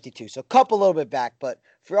Kupp 52. So Kupp a little bit back, but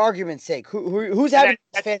for argument's sake, who's having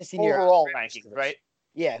the best fantasy year overall rankings, right?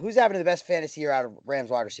 Yeah, who's having the best fantasy year out of Rams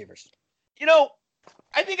wide receivers?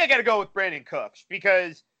 I think I got to go with Brandon Cooks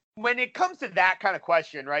because when it comes to that kind of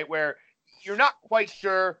question, right, where you're not quite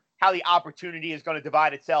sure how the opportunity is going to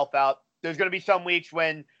divide itself out, there's going to be some weeks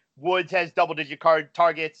when Woods has double-digit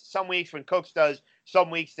targets, some weeks when Cooks does,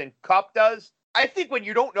 some weeks when Kupp does. I think when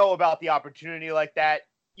you don't know about the opportunity like that,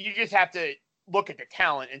 you just have to look at the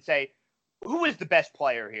talent and say, who is the best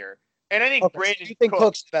player here? And I think Brandon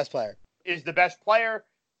Cooks is the best player. Is the best player.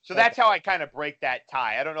 So that's how I kind of break that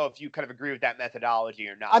tie. I don't know if you kind of agree with that methodology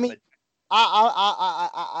or not. I mean,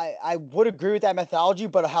 I would agree with that methodology,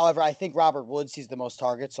 but however, I think Robert Woods sees the most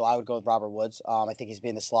targets, so I would go with Robert Woods. I think he's been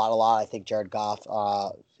in the slot a lot. I think Jared Goff,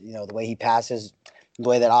 the way he passes, the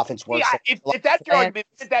way that offense works. Yeah, if that's your argument,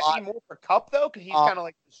 would that be more for Kupp though? Because he's kind of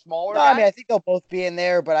like the smaller guy? I mean, I think they'll both be in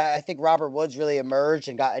there, but I think Robert Woods really emerged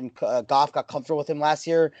and Goff got comfortable with him last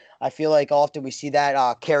year. I feel like often we see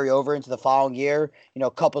that carry over into the following year.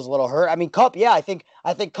 Kupp was a little hurt. I mean, Kupp, yeah, I think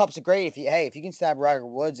Kupp's a great. If you can stab Robert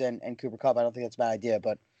Woods and Cooper Kupp, I don't think that's a bad idea.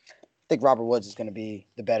 But I think Robert Woods is going to be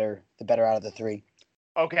the better out of the three.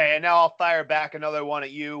 Okay, and now I'll fire back another one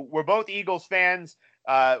at you. We're both Eagles fans.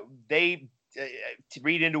 They to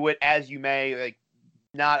read into it as you may,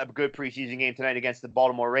 not a good preseason game tonight against the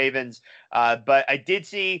Baltimore Ravens. But I did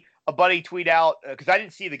see a buddy tweet out, because I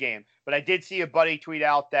didn't see the game, but I did see a buddy tweet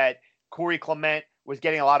out that Corey Clement was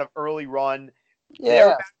getting a lot of early run. Yeah.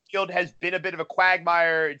 Their backfield has been a bit of a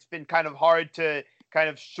quagmire. It's been kind of hard to kind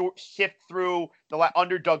of sift through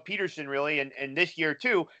under Doug Peterson, really. And this year,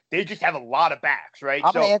 too, they just have a lot of backs, right?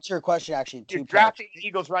 I'm going to answer your question, actually, in 2 parts. Drafting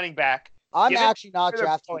Eagles running back. I'm actually not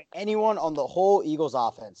drafting anyone on the whole Eagles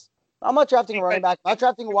offense. I'm not drafting a running back. I'm not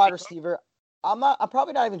drafting a wide receiver. I'm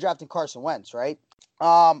probably not even drafting Carson Wentz, right?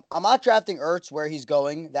 I'm not drafting Ertz where he's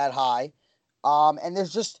going that high. And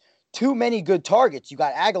there's just too many good targets. You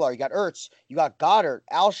got Aguilar, you got Ertz, you got Goddard,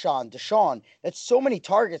 Alshon, Deshaun. That's so many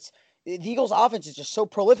targets. The Eagles offense is just so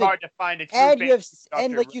prolific. It's hard to find a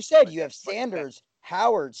and like you said, you have Sanders,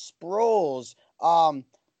 Howard, Sproles,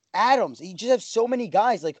 Adams. You just have so many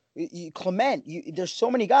guys like Clement. There's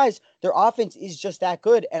so many guys. Their offense is just that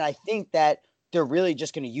good, and I think that they're really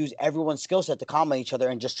just going to use everyone's skill set to complement each other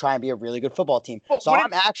and just try and be a really good football team. So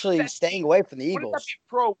I'm actually staying away from the Eagles. Would that be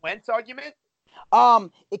pro Wentz argument?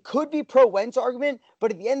 It could be pro Wentz argument,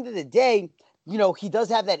 but at the end of the day, he does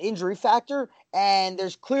have that injury factor, and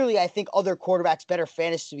there's clearly, I think, other quarterbacks better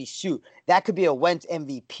fantasy suit. That could be a Wentz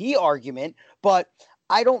MVP argument, but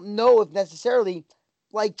I don't know if necessarily.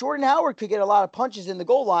 Like Jordan Howard could get a lot of punches in the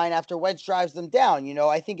goal line after Wentz drives them down.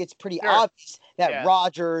 I think it's pretty obvious that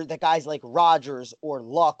that guys like Rodgers or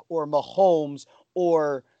Luck or Mahomes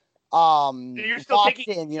or you're still Watson,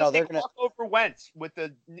 taking, they're gonna Luck over Wentz with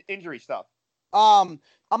the injury stuff. I'm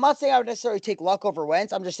not saying I would necessarily take Luck over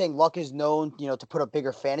Wentz. I'm just saying Luck is known, to put up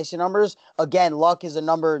bigger fantasy numbers. Again, Luck is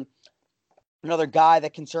another guy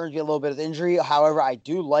that concerns me a little bit of injury. However, I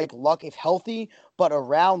do like Luck if healthy, but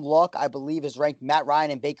around Luck, I believe, is ranked Matt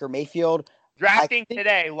Ryan and Baker Mayfield. Drafting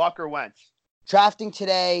today, Luck or Wentz? Drafting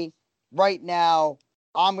today, right now,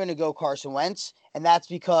 I'm going to go Carson Wentz, and that's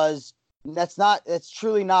because that's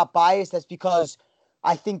truly not biased. That's because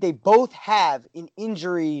I think they both have an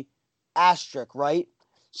injury asterisk, right?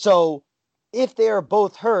 So if they are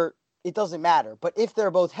both hurt, it doesn't matter. But if they're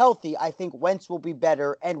both healthy, I think Wentz will be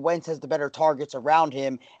better, and Wentz has the better targets around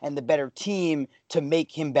him and the better team to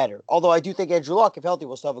make him better. Although I do think Andrew Luck, if healthy,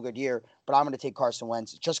 will still have a good year, but I'm going to take Carson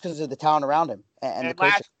Wentz just because of the talent around him and the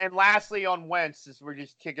coaching. And lastly on Wentz, as we're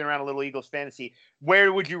just kicking around a little Eagles fantasy,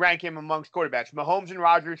 where would you rank him amongst quarterbacks? Mahomes and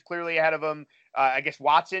Rodgers clearly ahead of him. I guess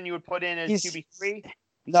Watson you would put in as QB3?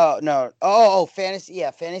 No. Oh, fantasy. Yeah,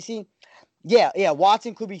 fantasy. Yeah.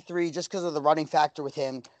 Watson could be 3 just because of the running factor with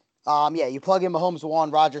him. You plug in Mahomes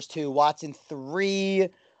 1, Rodgers 2, Watson 3.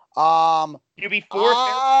 QB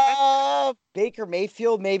 4. Baker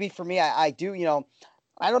Mayfield maybe for me. I do.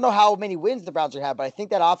 I don't know how many wins the Browns are have, but I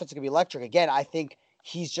think that offense is gonna be electric. Again, I think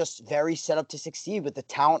he's just very set up to succeed with the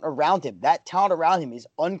talent around him. That talent around him is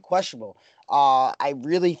unquestionable. I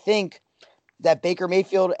really think that Baker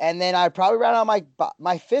Mayfield, and then I'd probably round out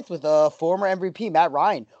my 5th with a former MVP, Matt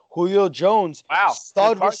Ryan, Julio Jones, Wow.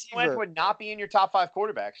 stud Carson Wentz receiver. would not be in your top 5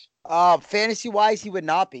 quarterbacks. Fantasy-wise, he would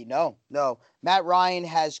not be. No. Matt Ryan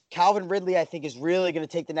has Calvin Ridley, I think, is really going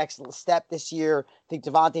to take the next step this year. I think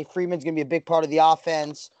Devontae Freeman's going to be a big part of the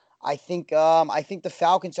offense. I think the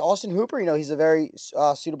Falcons, Austin Hooper, he's a very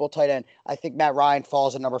suitable tight end. I think Matt Ryan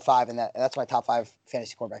falls at number 5, and that's my top 5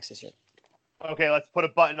 fantasy quarterbacks this year. Okay, let's put a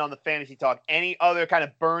button on the fantasy talk. Any other kind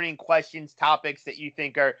of burning questions, topics that you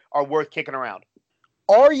think are worth kicking around?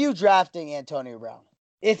 Are you drafting Antonio Brown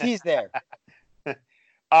if he's there? Throw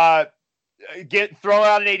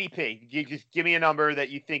out an ADP. You just give me a number that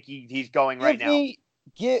you think he's going right now.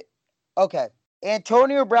 Okay.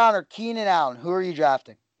 Antonio Brown or Keenan Allen? Who are you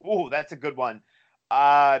drafting? Ooh, that's a good one.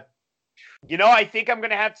 I think I'm going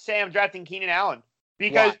to have to say I'm drafting Keenan Allen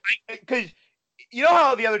because you know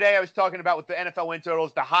how the other day I was talking about with the NFL win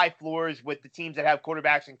totals, the high floors with the teams that have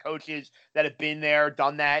quarterbacks and coaches that have been there,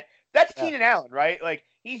 done that. That's Keenan Allen, right? Like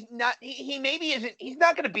he's not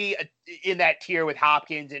going to be in that tier with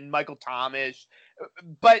Hopkins and Michael Thomas,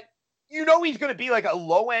 but he's going to be like a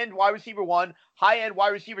low end wide receiver 1, high end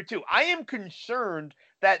wide receiver 2. I am concerned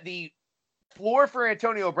that the floor for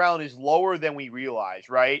Antonio Brown is lower than we realize,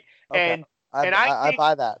 right? Okay. I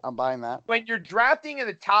buy that. I'm buying that. When you're drafting in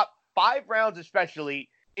the top 5 rounds, especially,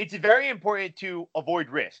 it's very important to avoid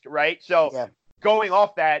risk, right? So going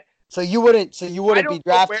off that, so you wouldn't be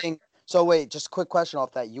drafting. So wait, just a quick question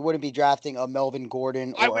off that. You wouldn't be drafting a Melvin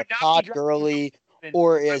Gordon or a Todd Gurley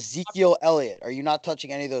or Ezekiel Elliott. Are you not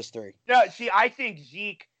touching any of those 3? No, see, I think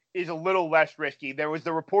Zeke is a little less risky. There was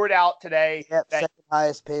the report out today that second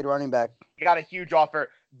highest paid running back. He got a huge offer.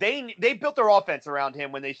 They built their offense around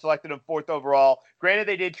him when they selected him 4th overall. Granted,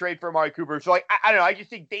 they did trade for Amari Cooper. So, I don't know. I just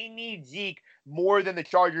think they need Zeke more than the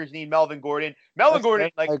Chargers need Melvin Gordon. Gordon,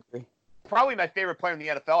 probably my favorite player in the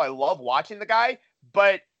NFL. I love watching the guy,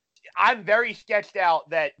 but I'm very sketched out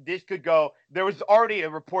that this could go. There was already a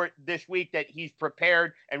report this week that he's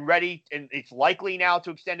prepared and ready, and it's likely now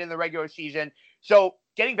to extend in the regular season. So,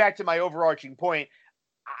 getting back to my overarching point,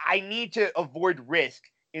 I need to avoid risk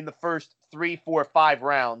in the first 3, 4, 5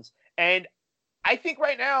 rounds. And I think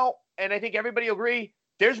right now, and I think everybody will agree,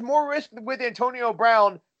 there's more risk with Antonio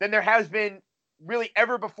Brown than there has been really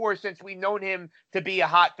ever before since we've known him to be a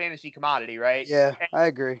hot fantasy commodity, right? Yeah, I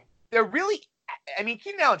agree.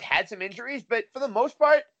 Keenan Allen's had some injuries, but for the most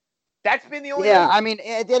part, that's been the only. Yeah, at the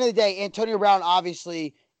end of the day, Antonio Brown,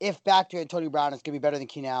 obviously, if back to Antonio Brown, it's going to be better than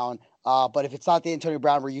Keenan Allen. But if it's not the Antonio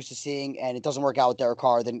Brown we're used to seeing and it doesn't work out with Derek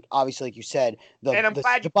Carr, then obviously, like you said,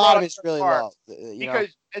 the bottom is really low. Because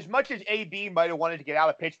as much as AB might have wanted to get out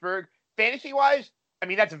of Pittsburgh, fantasy-wise,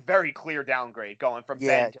 that's a very clear downgrade going from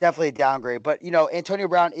Ben. Definitely a downgrade. But, Antonio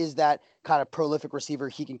Brown is that kind of prolific receiver.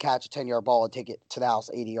 He can catch a 10-yard ball and take it to the house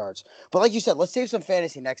 80 yards. But like you said, let's save some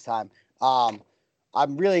fantasy next time. I'm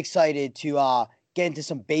really excited to get into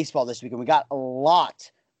some baseball this weekend. We got a lot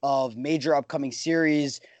of major upcoming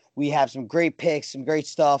series. We have some great picks, some great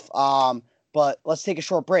stuff. But let's take a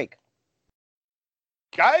short break.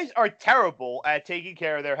 Guys are terrible at taking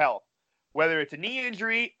care of their health. Whether it's a knee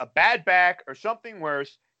injury, a bad back, or something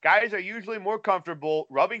worse, guys are usually more comfortable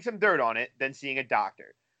rubbing some dirt on it than seeing a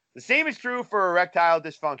doctor. The same is true for erectile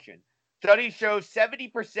dysfunction. Studies show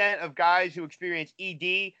 70% of guys who experience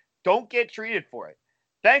ED don't get treated for it.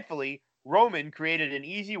 Thankfully, Roman created an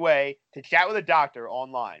easy way to chat with a doctor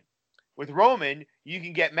online. With Roman, you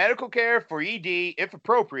can get medical care for ED, if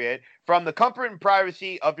appropriate, from the comfort and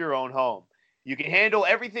privacy of your own home. You can handle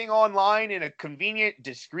everything online in a convenient,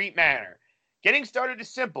 discreet manner. Getting started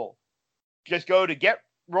is simple. Just go to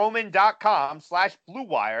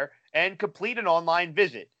GetRoman.com/BlueWire and complete an online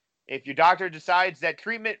visit. If your doctor decides that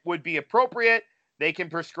treatment would be appropriate, they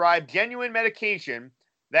can prescribe genuine medication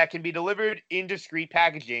that can be delivered in discreet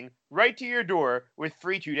packaging right to your door with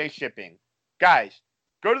free 2-day shipping. Guys,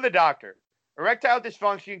 go to the doctor. Erectile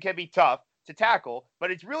dysfunction can be tough to tackle,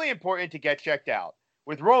 but it's really important to get checked out.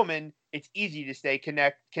 With Roman, it's easy to stay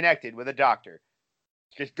connected with a doctor.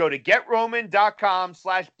 Just go to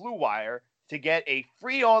GetRoman.com/BlueWire to get a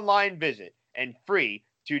free online visit and free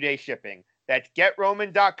 2-day shipping. That's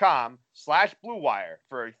GetRoman.com/BlueWire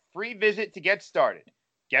for a free visit to get started.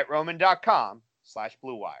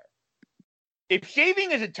 GetRoman.com/BlueWire. If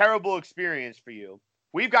shaving is a terrible experience for you,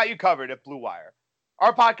 we've got you covered at Blue Wire.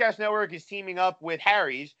 Our podcast network is teaming up with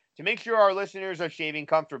Harry's to make sure our listeners are shaving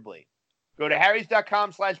comfortably. Go to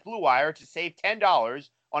harrys.com/BlueWire to save $10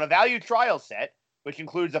 on a value trial set, which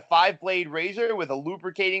includes a 5-blade razor with a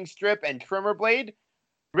lubricating strip and trimmer blade,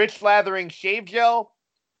 rich lathering shave gel,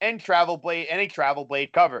 and a travel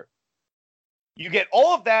blade cover. You get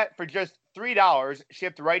all of that for just $3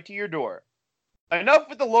 shipped right to your door. Enough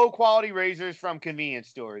with the low-quality razors from convenience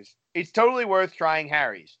stores. It's totally worth trying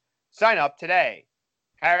Harry's. Sign up today.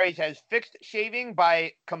 Harry's has fixed shaving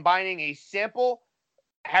by combining a simple,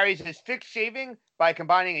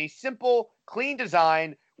 clean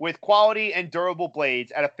design with quality and durable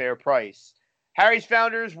blades at a fair price. Harry's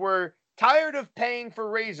founders were tired of paying for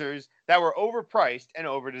razors that were overpriced and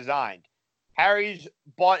overdesigned. Harry's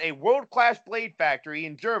bought a world-class blade factory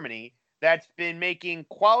in Germany that's been making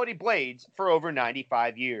quality blades for over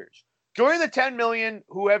 95 years. Join the 10 million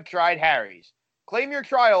who have tried Harry's. Claim your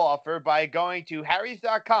trial offer by going to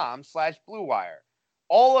harrys.com/bluewire.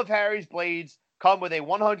 All of Harry's blades come with a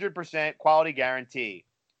 100% quality guarantee.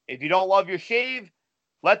 If you don't love your shave,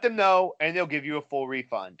 let them know and they'll give you a full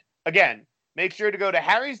refund. Again, make sure to go to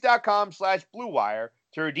harrys.com/bluewire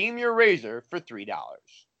to redeem your razor for $3.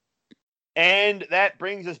 And that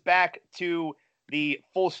brings us back to the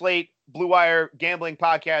Full Slate Blue Wire Gambling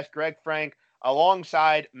Podcast. Greg Frank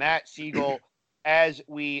alongside Matt Siegel as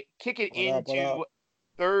we kick it into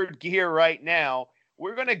third gear right now.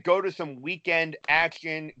 We're going to go to some weekend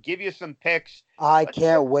action, give you some picks. I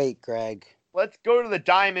can't wait, Greg. Let's go to the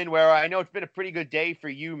Diamond, where I know it's been a pretty good day for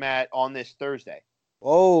you, Matt, on this Thursday.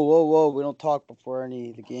 Whoa. We don't talk before any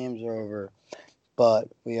of the games are over. But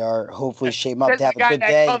we are hopefully shaping up to have a good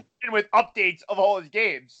day. Comes in with updates of all his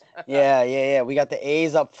games. Yeah. We got the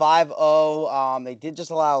A's up 5-0. They did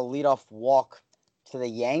just allow a leadoff walk to the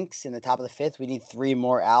Yanks in the top of the fifth. We need 3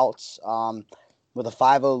 more outs. With a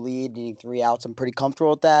 5-0 lead, needing 3 outs, I'm pretty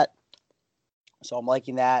comfortable with that. So I'm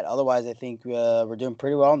liking that. Otherwise, I think we're doing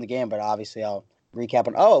pretty well in the game. But obviously, I'll recap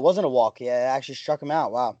on. Oh, it wasn't a walk. Yeah, it actually struck him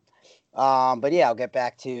out. Wow. But yeah, I'll get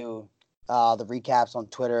back to the recaps on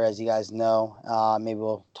Twitter, as you guys know. Maybe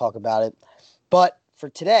we'll talk about it. But for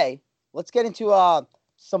today, let's get into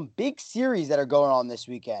some big series that are going on this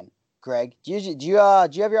weekend. Greg, do you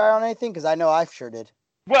have your eye on anything? Because I know I sure did.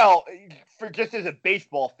 Well, for just as a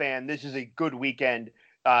baseball fan, this is a good weekend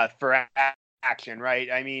for action,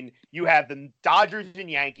 right? I mean, you have the Dodgers and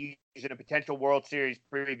Yankees in a potential World Series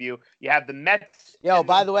preview. You have the Mets.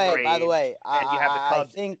 By the way,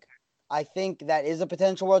 I think that is a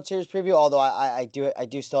potential World Series preview. Although I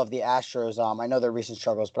do still have the Astros. I know their recent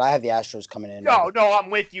struggles, but I have the Astros coming in. No,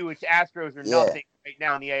 I'm with you. It's Astros or nothing right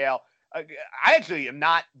now in the AL. I actually am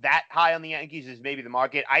not that high on the Yankees as maybe the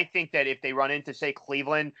market. I think that if they run into, say,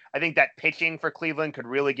 Cleveland, I think that pitching for Cleveland could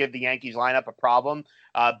really give the Yankees lineup a problem.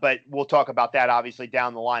 But we'll talk about that, obviously,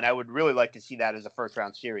 down the line. I would really like to see that as a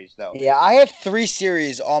first-round series, though. Yeah, I have 3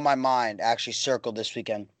 series on my mind actually circled this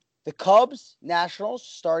weekend. The Cubs, Nationals,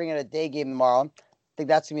 starting at a day game tomorrow. I think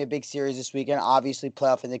that's going to be a big series this weekend. Obviously,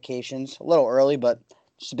 playoff indications. A little early, but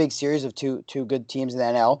just a big series of two good teams in the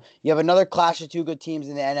NL. You have another clash of 2 good teams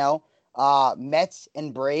in the NL. Mets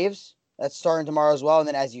and Braves, that's starting tomorrow as well. And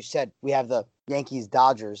then, as you said, we have the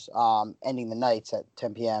Yankees-Dodgers ending the nights at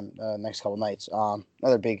 10 p.m. Next couple nights.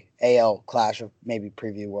 Another big AL clash of maybe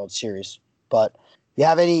preview World Series. But you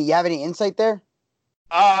have any insight there?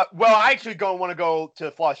 Well, I actually want to go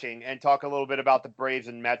to Flushing and talk a little bit about the Braves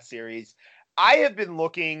and Mets series. I have been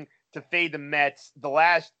looking to fade the Mets the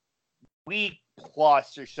last week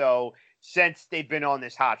plus or so since they've been on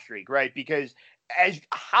this hot streak, right? Because as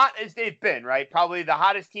hot as they've been, right, probably the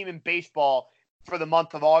hottest team in baseball for the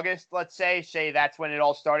month of August, let's say that's when it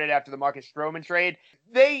all started after the Marcus Stroman trade,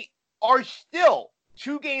 they are still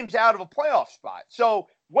 2 games out of a playoff spot. So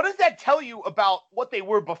what does that tell you about what they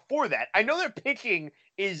were before that? I know their pitching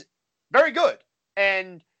is very good,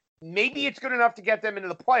 and maybe it's good enough to get them into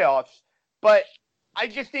the playoffs, but I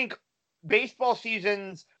just think baseball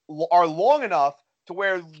seasons are long enough to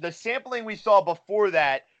where the sampling we saw before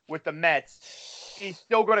that with the Mets is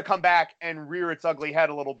still going to come back and rear its ugly head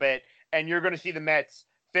a little bit, and you're going to see the Mets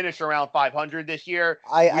finish around 500 this year.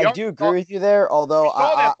 I do agree with you there, although we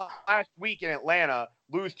saw them last week in Atlanta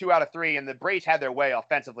lose 2 out of 3, and the Braves had their way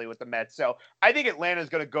offensively with the Mets. So I think Atlanta's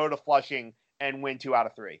going to go to Flushing and win 2 out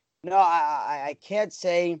of 3. No, I can't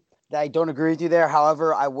say that I don't agree with you there.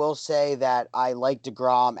 However, I will say that I like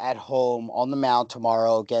DeGrom at home on the mound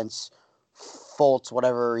tomorrow against Fultz,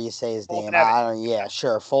 whatever you say his name.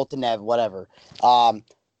 Fulton, whatever.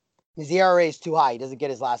 His ERA is too high. He doesn't get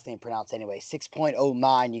his last name pronounced anyway.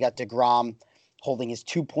 6.09. You got DeGrom holding his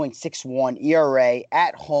 2.61 ERA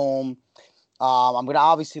at home. I'm going to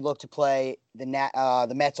obviously look to play the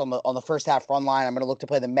Mets on the first half run line. I'm going to look to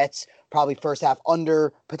play the Mets probably first half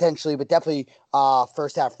under potentially, but definitely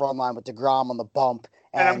first half run line with DeGrom on the bump.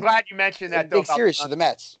 And I'm glad you mentioned that. Big series for the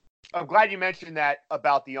Mets. I'm glad you mentioned that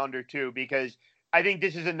about the under too, because I think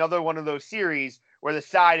this is another one of those series where the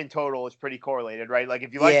side and total is pretty correlated, right? Like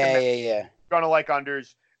if you like the Mets, you're going to like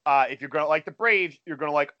unders. If you're going to like the Braves, you're going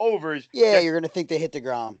to like overs. Yeah, you're going to think they hit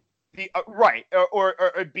DeGrom. Right, or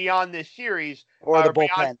beyond this series. Or the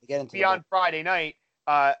bullpen. Beyond Friday night,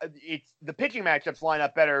 it's the pitching matchups line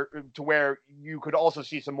up better to where you could also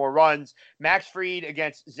see some more runs. Max Fried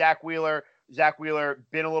against Zach Wheeler. Zach Wheeler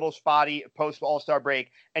been a little spotty post All-Star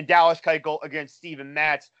break. And Dallas Keuchel against Steven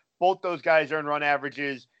Matz. Both those guys earn run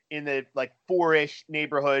averages in the 4-ish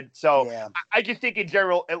neighborhood. So yeah. I just think in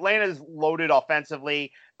general, Atlanta's loaded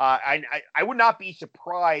offensively. I would not be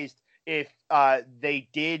surprised if they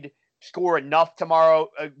did score enough tomorrow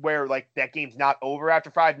where that game's not over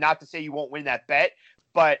after 5. Not to say you won't win that bet,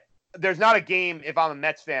 but there's not a game, if I'm a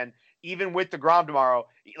Mets fan, even with DeGrom tomorrow,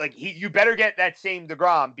 you better get that same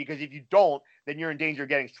DeGrom, because if you don't, then you're in danger of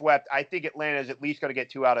getting swept. I think Atlanta is at least going to get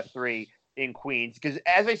 2 out of 3 in Queens, because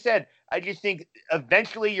as I said, I just think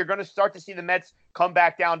eventually you're going to start to see the Mets come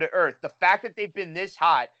back down to earth. The fact that they've been this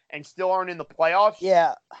hot and still aren't in the playoffs,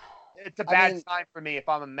 it's a bad sign for me if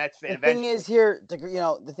I'm a Mets fan. The thing is here,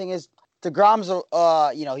 DeGrom's,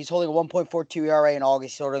 he's holding a 1.42 ERA in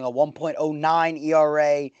August. He's holding a 1.09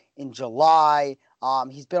 ERA in July.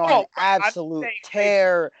 He's been on an absolute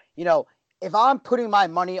tear. If I'm putting my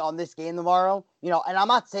money on this game tomorrow, and I'm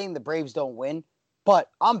not saying the Braves don't win, but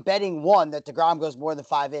I'm betting, that DeGrom goes more than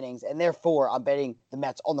 5 innings, and therefore I'm betting the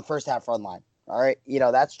Mets on the first half run line. All right?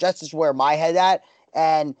 That's just where my head's at.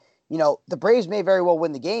 And, the Braves may very well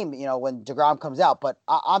win the game, when DeGrom comes out, but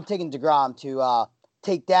I'm taking DeGrom to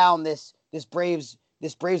take down this Braves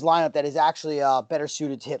lineup that is actually better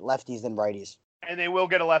suited to hit lefties than righties. And they will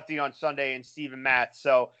get a lefty on Sunday in Steven Matz.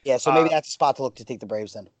 So maybe that's a spot to look to take the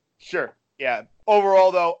Braves then. Sure. Yeah.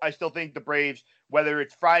 Overall, though, I still think the Braves, whether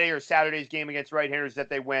it's Friday or Saturday's game against right-handers that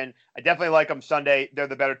they win, I definitely like them Sunday. They're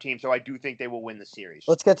the better team, so I do think they will win the series.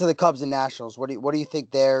 Let's get to the Cubs and Nationals. What do you think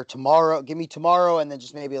there tomorrow? Give me tomorrow, and then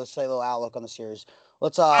just maybe let's say a little outlook on the series.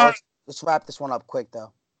 Let's wrap this one up quick,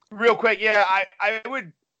 though. Real quick, yeah, I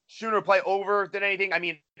would sooner play over than anything. I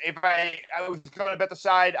mean, if I was going to bet the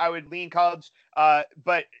side, I would lean Cubs.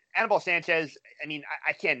 But Anibal Sanchez, I mean,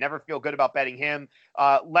 I can't never feel good about betting him.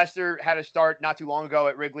 Lester had a start not too long ago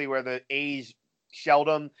at Wrigley where the A's shelled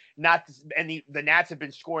him. The Nats have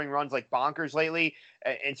been scoring runs like bonkers lately.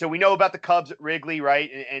 And so we know about the Cubs at Wrigley,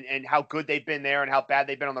 right? And how good they've been there and how bad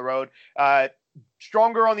they've been on the road.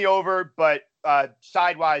 Stronger on the over, but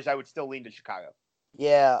sidewise, I would still lean to Chicago.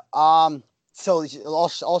 Yeah. So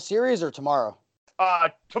all series or tomorrow?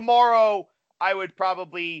 Tomorrow, I would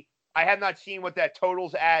probably. I have not seen what that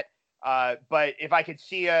total's at, but if I could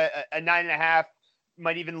see a 9.5,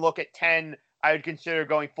 might even look at 10, I would consider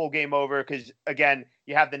going full game over because, again,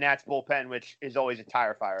 you have the Nats bullpen, which is always a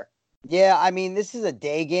tire fire. Yeah, I mean, this is a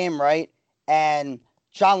day game, right? And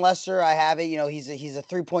John Lester, I have it. He's only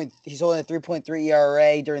a 3.3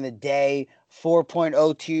 ERA during the day,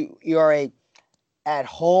 4.02 ERA at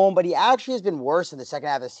home, but he actually has been worse in the second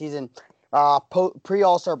half of the season.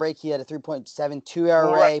 Pre-All-Star break, he had a 3.72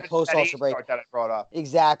 ERA. Right. Post-All-Star break, that I brought up.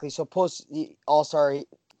 Exactly. So post-All-Star,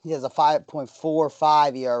 he has a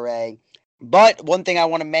 5.45 ERA. But one thing I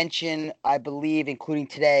want to mention, I believe, including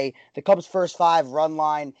today, the Cubs' first 5 run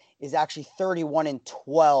line is actually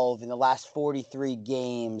 31-12 in the last 43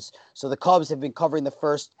 games. So the Cubs have been covering the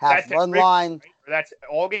first half run line. Right? That's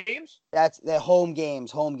all games? That's the home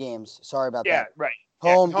games. Sorry about that. Yeah, right.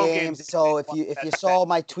 Home games. So if you saw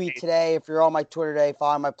my tweet today, if you're on my Twitter today,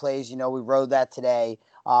 follow my plays, we rode that today.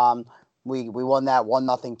 We won that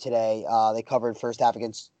 1-0 today. They covered first half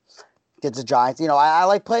against the Giants. I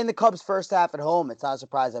like playing the Cubs first half at home. It's not a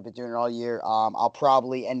surprise. I've been doing it all year. I'll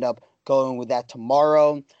probably end up going with that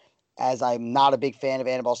tomorrow, as I'm not a big fan of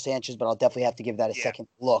Anibal Sanchez, but I'll definitely have to give that a second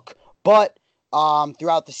look. But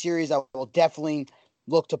throughout the series, I will definitely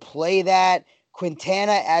look to play that.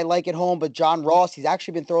 Quintana, I like at home, but John Ross, he's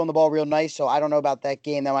actually been throwing the ball real nice, so I don't know about that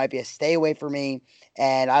game. That might be a stay away for me,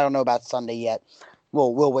 and I don't know about Sunday yet.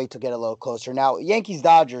 We'll wait to get a little closer. Now,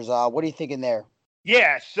 Yankees-Dodgers, what are you thinking there?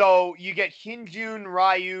 Yeah, so you get Hyun-Jin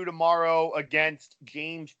Ryu tomorrow against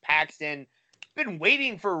James Paxton. Been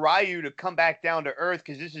waiting for Ryu to come back down to earth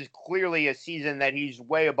because this is clearly a season that he's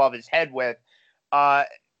way above his head with.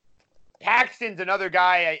 Paxton's another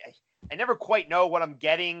guy I never quite know what I'm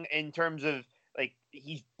getting in terms of,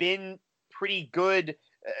 he's been pretty good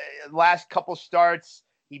last couple starts.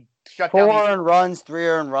 He shut 4 down 4 earned runs, 3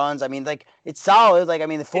 earned runs. I mean, it's solid.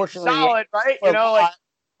 Fortunately, it's solid, right?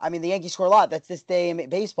 The Yankees score a lot. That's this day in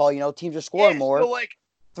baseball. Teams are scoring more. So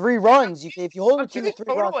 3 runs. If you hold a team to 3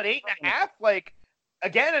 runs, total at 8.5.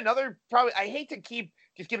 Again, another probably. I hate to keep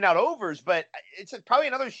just giving out overs, but it's probably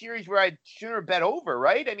another series where I shouldn't bet over,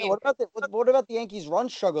 right? I mean, what about the Yankees' run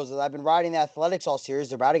struggles? I've been riding the Athletics all series.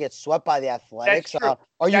 They're about to get swept by the Athletics. That's true.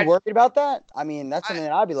 Are you worried about that? I mean, that's something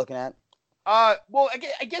that I'd be looking at. Well,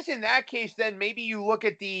 I guess in that case, then maybe you look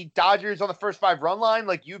at the Dodgers on the first 5 run line,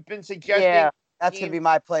 like you've been suggesting. Yeah, that's going to be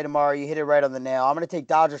my play tomorrow. You hit it right on the nail. I'm going to take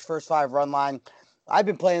Dodgers first 5 run line. I've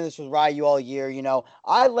been playing this with Ryu all year. You know,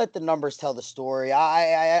 I let the numbers tell the story.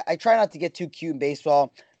 I try not to get too cute in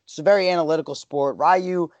baseball. It's a very analytical sport.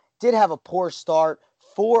 Ryu did have a poor start,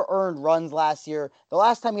 4 earned runs last year. The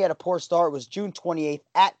last time he had a poor start was June 28th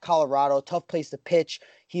at Colorado. Tough place to pitch.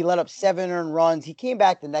 He let up 7 earned runs. He came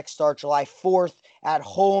back the next start, July 4th, at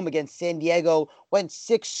home against San Diego. Went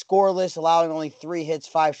 6 scoreless, allowing only 3 hits,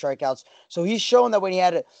 5 strikeouts. So he's shown that when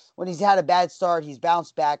he's had a bad start, he's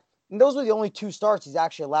bounced back. And those were the only 2 starts he's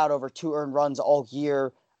actually allowed over 2 earned runs all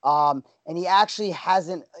year. And he actually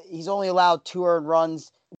he's only allowed 2 earned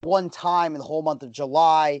runs 1 time in the whole month of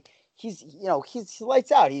July. He's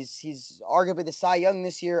lights out. He's arguably the Cy Young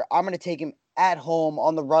this year. I'm going to take him at home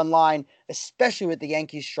on the run line, especially with the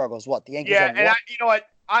Yankees' struggles. The Yankees? Yeah, and you know what?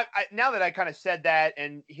 I now that I kind of said that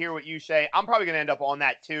and hear what you say, I'm probably going to end up on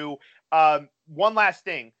that too. One last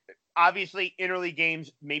thing. Obviously, interleague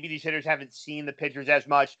games, maybe these hitters haven't seen the pitchers as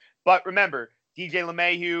much. But remember, DJ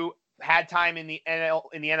LeMahieu had time in the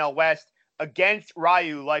NL West against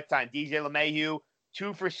Ryu lifetime. DJ LeMahieu,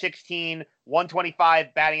 2 for 16,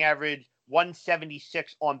 125 batting average,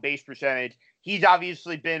 176 on base percentage. He's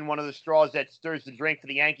obviously been one of the straws that stirs the drink for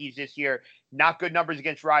the Yankees this year. Not good numbers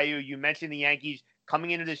against Ryu. You mentioned the Yankees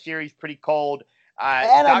coming into this series pretty cold.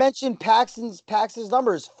 I mentioned Paxton's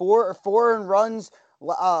numbers, 4 earned runs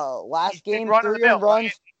last game, 3 earned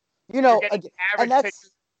runs. You know, and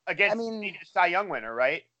that's against the Cy Young winner,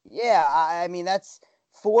 right? Yeah, I mean that's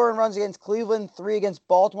 4 earned runs against Cleveland, 3 against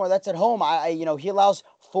Baltimore. That's at home. He allows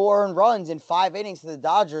 4 earned runs in 5 innings to the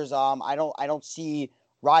Dodgers. I don't see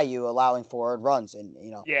Ryu allowing 4 earned runs, and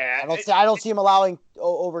I don't see him allowing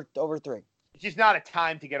over 3. It's just not a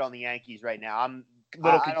time to get on the Yankees right now. I'm a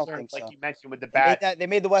little concerned, like you mentioned, with the bat. They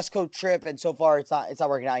made the West Coast trip, and so far it's not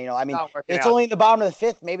working out. It's only in the bottom of the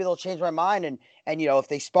 5th. Maybe they'll change my mind, and if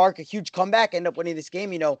they spark a huge comeback, end up winning this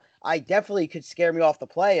game, I definitely could scare me off the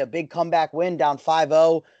play. A big comeback win down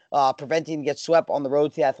 5-0, preventing to get swept on the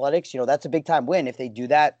road to the Athletics. That's a big time win. If they do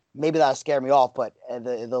that, maybe that'll scare me off. But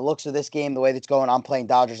the looks of this game, the way that's going, I'm playing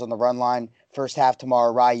Dodgers on the run line. First half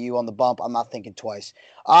tomorrow, Ryu on the bump. I'm not thinking twice.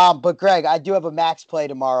 But Greg, I do have a max play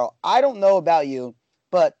tomorrow. I don't know about you,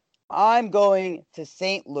 but I'm going to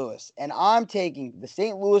St. Louis, and I'm taking the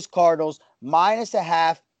St. Louis Cardinals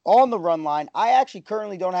 -0.5 on the run line. I actually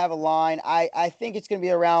currently don't have a line. I think it's going to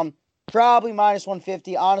be around probably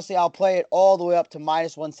 -150. Honestly, I'll play it all the way up to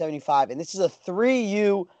 -175. And this is a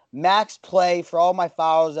 3U max play for all my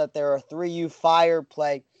followers out there, a 3U fire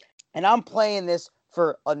play. And I'm playing this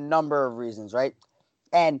for a number of reasons, right?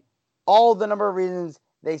 And all the number of reasons,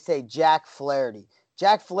 they say Jack Flaherty.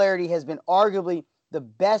 Jack Flaherty has been arguably the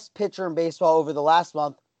best pitcher in baseball over the last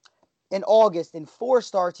month. In August, in 4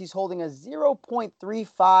 starts, he's holding a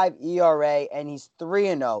 0.35 ERA, and he's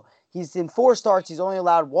 3-0. He's in 4 starts. He's only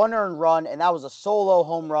allowed 1 earned run, and that was a solo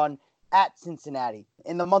home run at Cincinnati.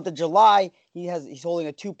 In the month of July, he's holding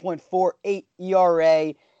a 2.48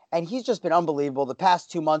 ERA, and he's just been unbelievable the past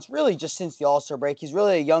 2 months, really just since the All-Star break. He's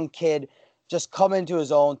really a young kid, just come into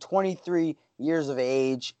his own, 23 years of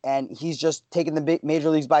age, and he's just taken the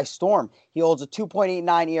major leagues by storm. He holds a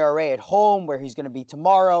 2.89 ERA at home, where he's going to be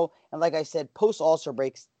tomorrow. And like I said, post All-Star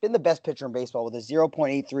break, been the best pitcher in baseball with a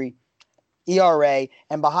 0.83 ERA,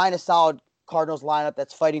 and behind a solid Cardinals lineup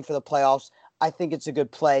that's fighting for the playoffs. I think it's a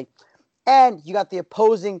good play. And you got the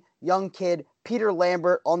opposing young kid, Peter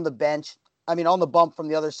Lambert, on the bump from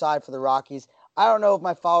the other side for the Rockies. I don't know if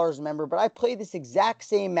my followers remember, but I played this exact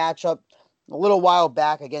same matchup a little while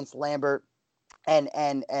back against Lambert. And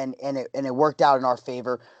it worked out in our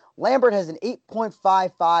favor. Lambert has an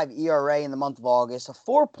 8.55 ERA in the month of August, a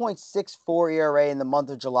 4.64 ERA in the month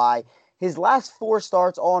of July. His last 4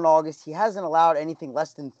 starts all in August, he hasn't allowed anything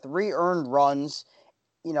less than 3 earned runs.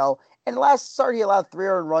 And last start he allowed 3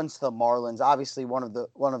 earned runs to the Marlins, obviously one of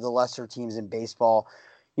the lesser teams in baseball.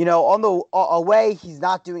 On the away, he's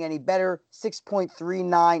not doing any better.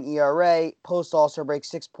 6.39 ERA, post All-Star break,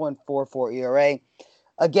 6.44 ERA.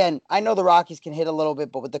 Again, I know the Rockies can hit a little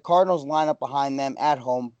bit, but with the Cardinals lineup behind them at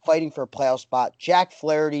home, fighting for a playoff spot, Jack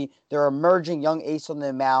Flaherty, their emerging young ace on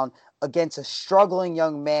the mound, against a struggling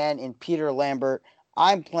young man in Peter Lambert,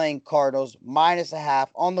 I'm playing Cardinals -0.5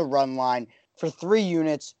 on the run line for 3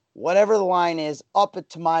 units, whatever the line is, up it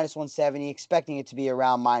to -170, expecting it to be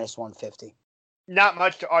around -150. Not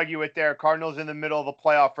much to argue with there. Cardinals in the middle of a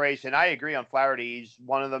playoff race, and I agree on Flaherty. He's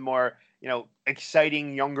one of the more,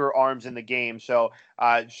 exciting younger arms in the game. So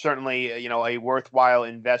certainly, a worthwhile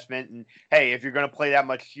investment. And hey, if you're going to play that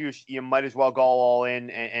much juice, you might as well go all in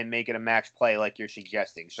and make it a max play like you're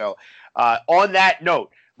suggesting. So on that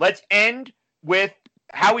note, let's end with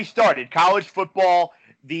how we started college football.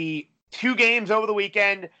 The 2 games over the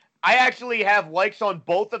weekend. I actually have likes on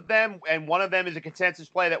both of them, and one of them is a consensus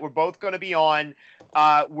play that we're both going to be on.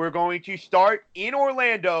 We're going to start in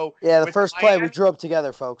Orlando. Yeah, the first play we drew up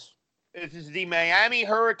together, folks. This is the Miami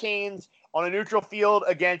Hurricanes on a neutral field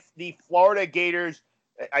against the Florida Gators.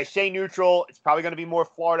 I say neutral. It's probably going to be more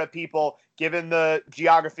Florida people, given the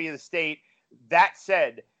geography of the state. That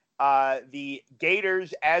said, the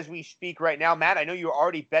Gators, as we speak right now, Matt, I know you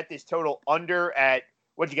already bet this total under at,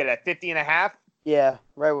 what'd you get, at 50.5? Yeah,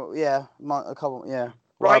 right. Yeah, a couple. Yeah,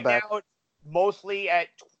 right now it's mostly at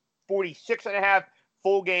 46.5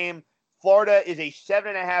 full game. Florida is a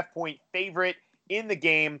 7.5 point favorite in the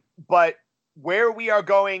game, but where we are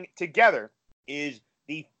going together is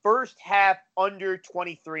the first half under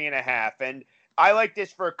 23.5, and I like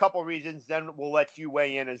this for a couple reasons. Then we'll let you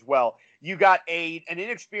weigh in as well. You got an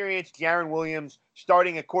inexperienced Jarren Williams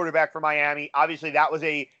starting at quarterback for Miami. Obviously, that was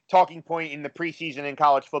a talking point in the preseason in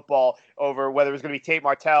college football over whether it was going to be Tate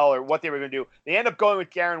Martell or what they were going to do. They end up going with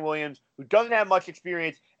Jarren Williams, who doesn't have much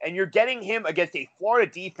experience, and you're getting him against a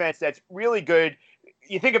Florida defense that's really good.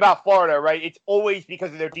 You think about Florida, right? It's always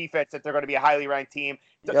because of their defense that they're going to be a highly ranked team.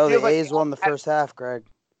 The A's won the first half, Greg.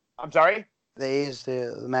 I'm sorry? The A's,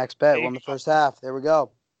 the max bet, won the first half. There we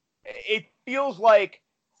go. It feels like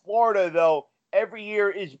Florida, though, every year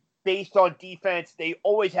is based on defense. They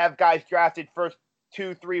always have guys drafted first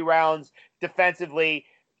 2-3 rounds defensively.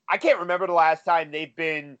 I can't remember the last time they've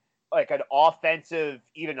been like an offensive,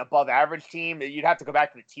 even above average team. You'd have to go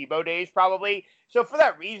back to the Tebow days probably. So for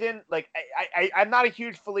that reason, like I'm not a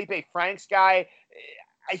huge Felipe Franks guy.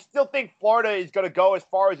 I still think Florida is going to go as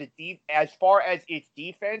far as its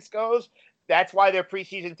defense goes. That's why they're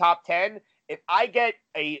preseason top 10. If I get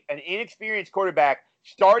an inexperienced quarterback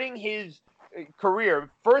starting his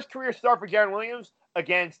first career start for Jarren Williams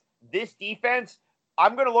against this defense,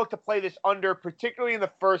 I'm going to look to play this under, particularly in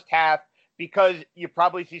the first half, because you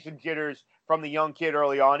probably see some jitters from the young kid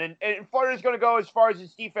early on. And Florida's going to go as far as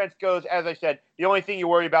his defense goes. As I said, the only thing you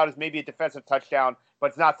worry about is maybe a defensive touchdown, but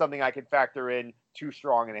it's not something I can factor in too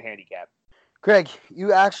strong in a handicap. Greg,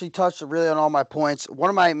 you actually touched really on all my points.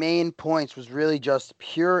 One of my main points was really just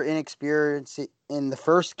pure inexperience in the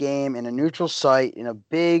first game in a neutral site, in a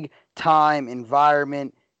big-time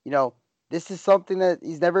environment. This is something that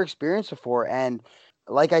he's never experienced before. And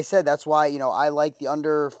like I said, that's why, I like the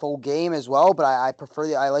under full game as well, but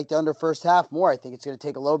I like the under first half more. I think it's going to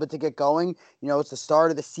take a little bit to get going. It's the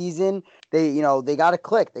start of the season. They got to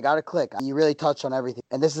click. You really touched on everything.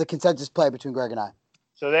 And this is a consensus play between Greg and I.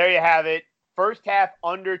 So there you have it. First half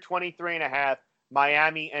under 23.5,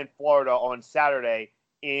 Miami and Florida on Saturday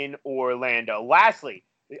in Orlando. Lastly,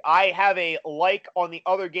 I have a like on the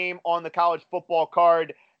other game on the college football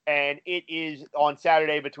card, and it is on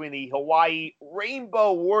Saturday between the Hawaii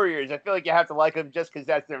Rainbow Warriors. I feel like you have to like them just because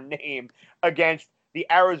that's their name, against the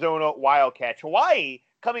Arizona Wildcats. Hawaii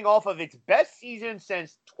coming off of its best season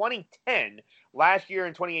since 2010. Last year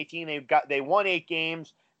in 2018, they won 8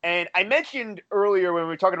 games. And I mentioned earlier when we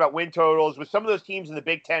were talking about win totals with some of those teams in the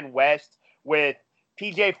Big Ten West with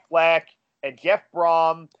PJ Fleck and Jeff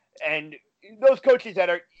Brom and those coaches that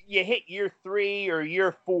you hit year 3 or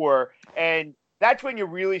year 4, and that's when you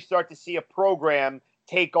really start to see a program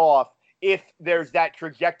take off if there's that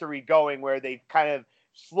trajectory going where they've kind of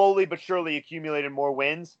slowly but surely accumulated more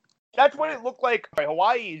wins. That's what it looked like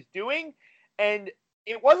Hawaii is doing, and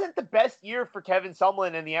it wasn't the best year for Kevin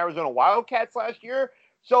Sumlin and the Arizona Wildcats last year.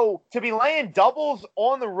 So to be laying doubles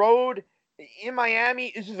on the road in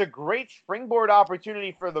Miami, this is a great springboard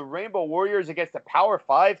opportunity for the Rainbow Warriors against a Power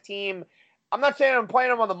 5 team. I'm not saying I'm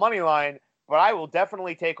playing them on the money line, but I will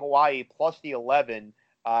definitely take Hawaii plus the 11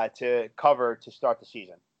 to cover to start the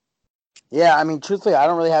season. Yeah, I mean, truthfully, I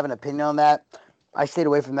don't really have an opinion on that. I stayed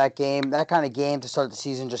away from that game. That kind of game to start the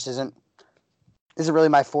season just isn't really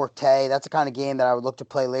my forte. That's the kind of game that I would look to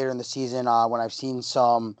play later in the season when I've seen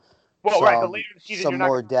some. Well, right. The later in the season, some you're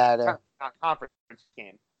more data. Not conference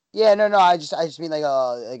game. Yeah, no. I just mean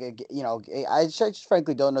I just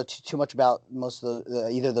frankly don't know too much about most of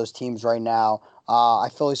either of those teams right now. I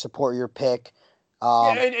fully support your pick.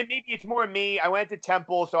 And maybe it's more me. I went to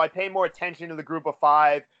Temple, so I pay more attention to the group of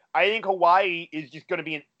 5. I think Hawaii is just going to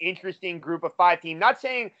be an interesting group of 5 team. Not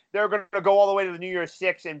saying they're going to go all the way to the New Year's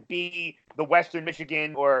 6 and be the Western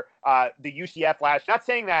Michigan or the UCF last. Not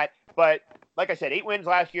saying that, but like I said, 8 wins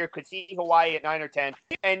last year. Could see Hawaii at 9 or 10.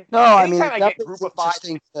 And No, I mean, anytime I get group of 5,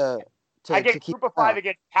 I get keep group of 5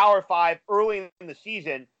 against Power 5 early in the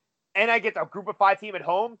season, and I get a group of 5 team at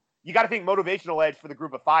home. You got to think motivational edge for the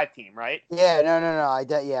group of 5 team, right? Yeah, no.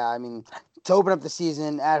 I mean, to open up the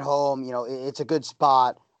season at home, it's a good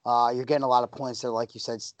spot. You're getting a lot of points there, like you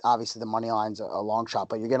said. Obviously, the money line's a long shot,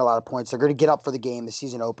 but you're getting a lot of points. They're going to get up for the game, the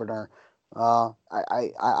season opener. I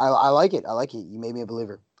like it. I like it. You made me a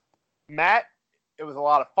believer. Matt, it was a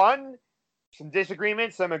lot of fun. Some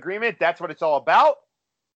disagreement, some agreement. That's what it's all about.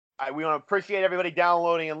 We want to appreciate everybody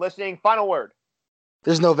downloading and listening. Final word.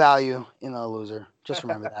 There's no value in a loser. Just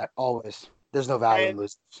remember that. Always. There's no value in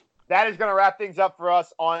losers. That is going to wrap things up for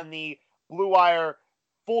us on the Blue Wire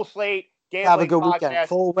full slate gambling Have a good podcast. weekend.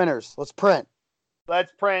 Full winners. Let's print.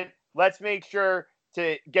 Let's print. Let's make sure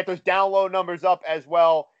to get those download numbers up as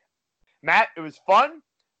well. Matt, it was fun.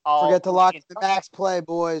 Forget to lock the max play,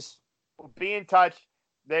 boys. We'll be in touch.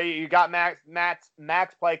 There you got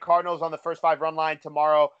max play. Cardinals on the first 5 run line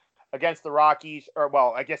tomorrow against the Rockies,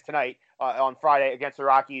 I guess tonight on Friday against the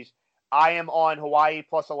Rockies. I am on Hawaii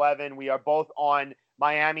plus 11. We are both on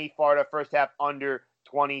Miami, Florida, first half under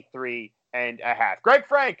 23.5. Greg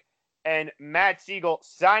Frank and Matt Siegel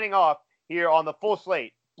signing off here on the Full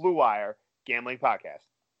Slate Blue Wire Gambling Podcast.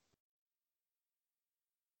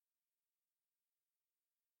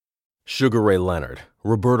 Sugar Ray Leonard,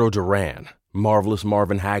 Roberto Duran, Marvelous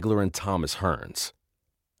Marvin Hagler, and Thomas Hearns.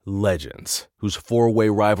 Legends, whose 4-way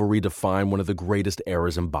rivalry defined one of the greatest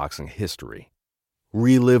eras in boxing history.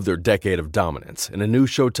 Relive their decade of dominance in a new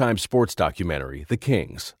Showtime sports documentary, The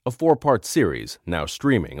Kings, a 4-part series now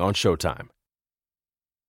streaming on Showtime.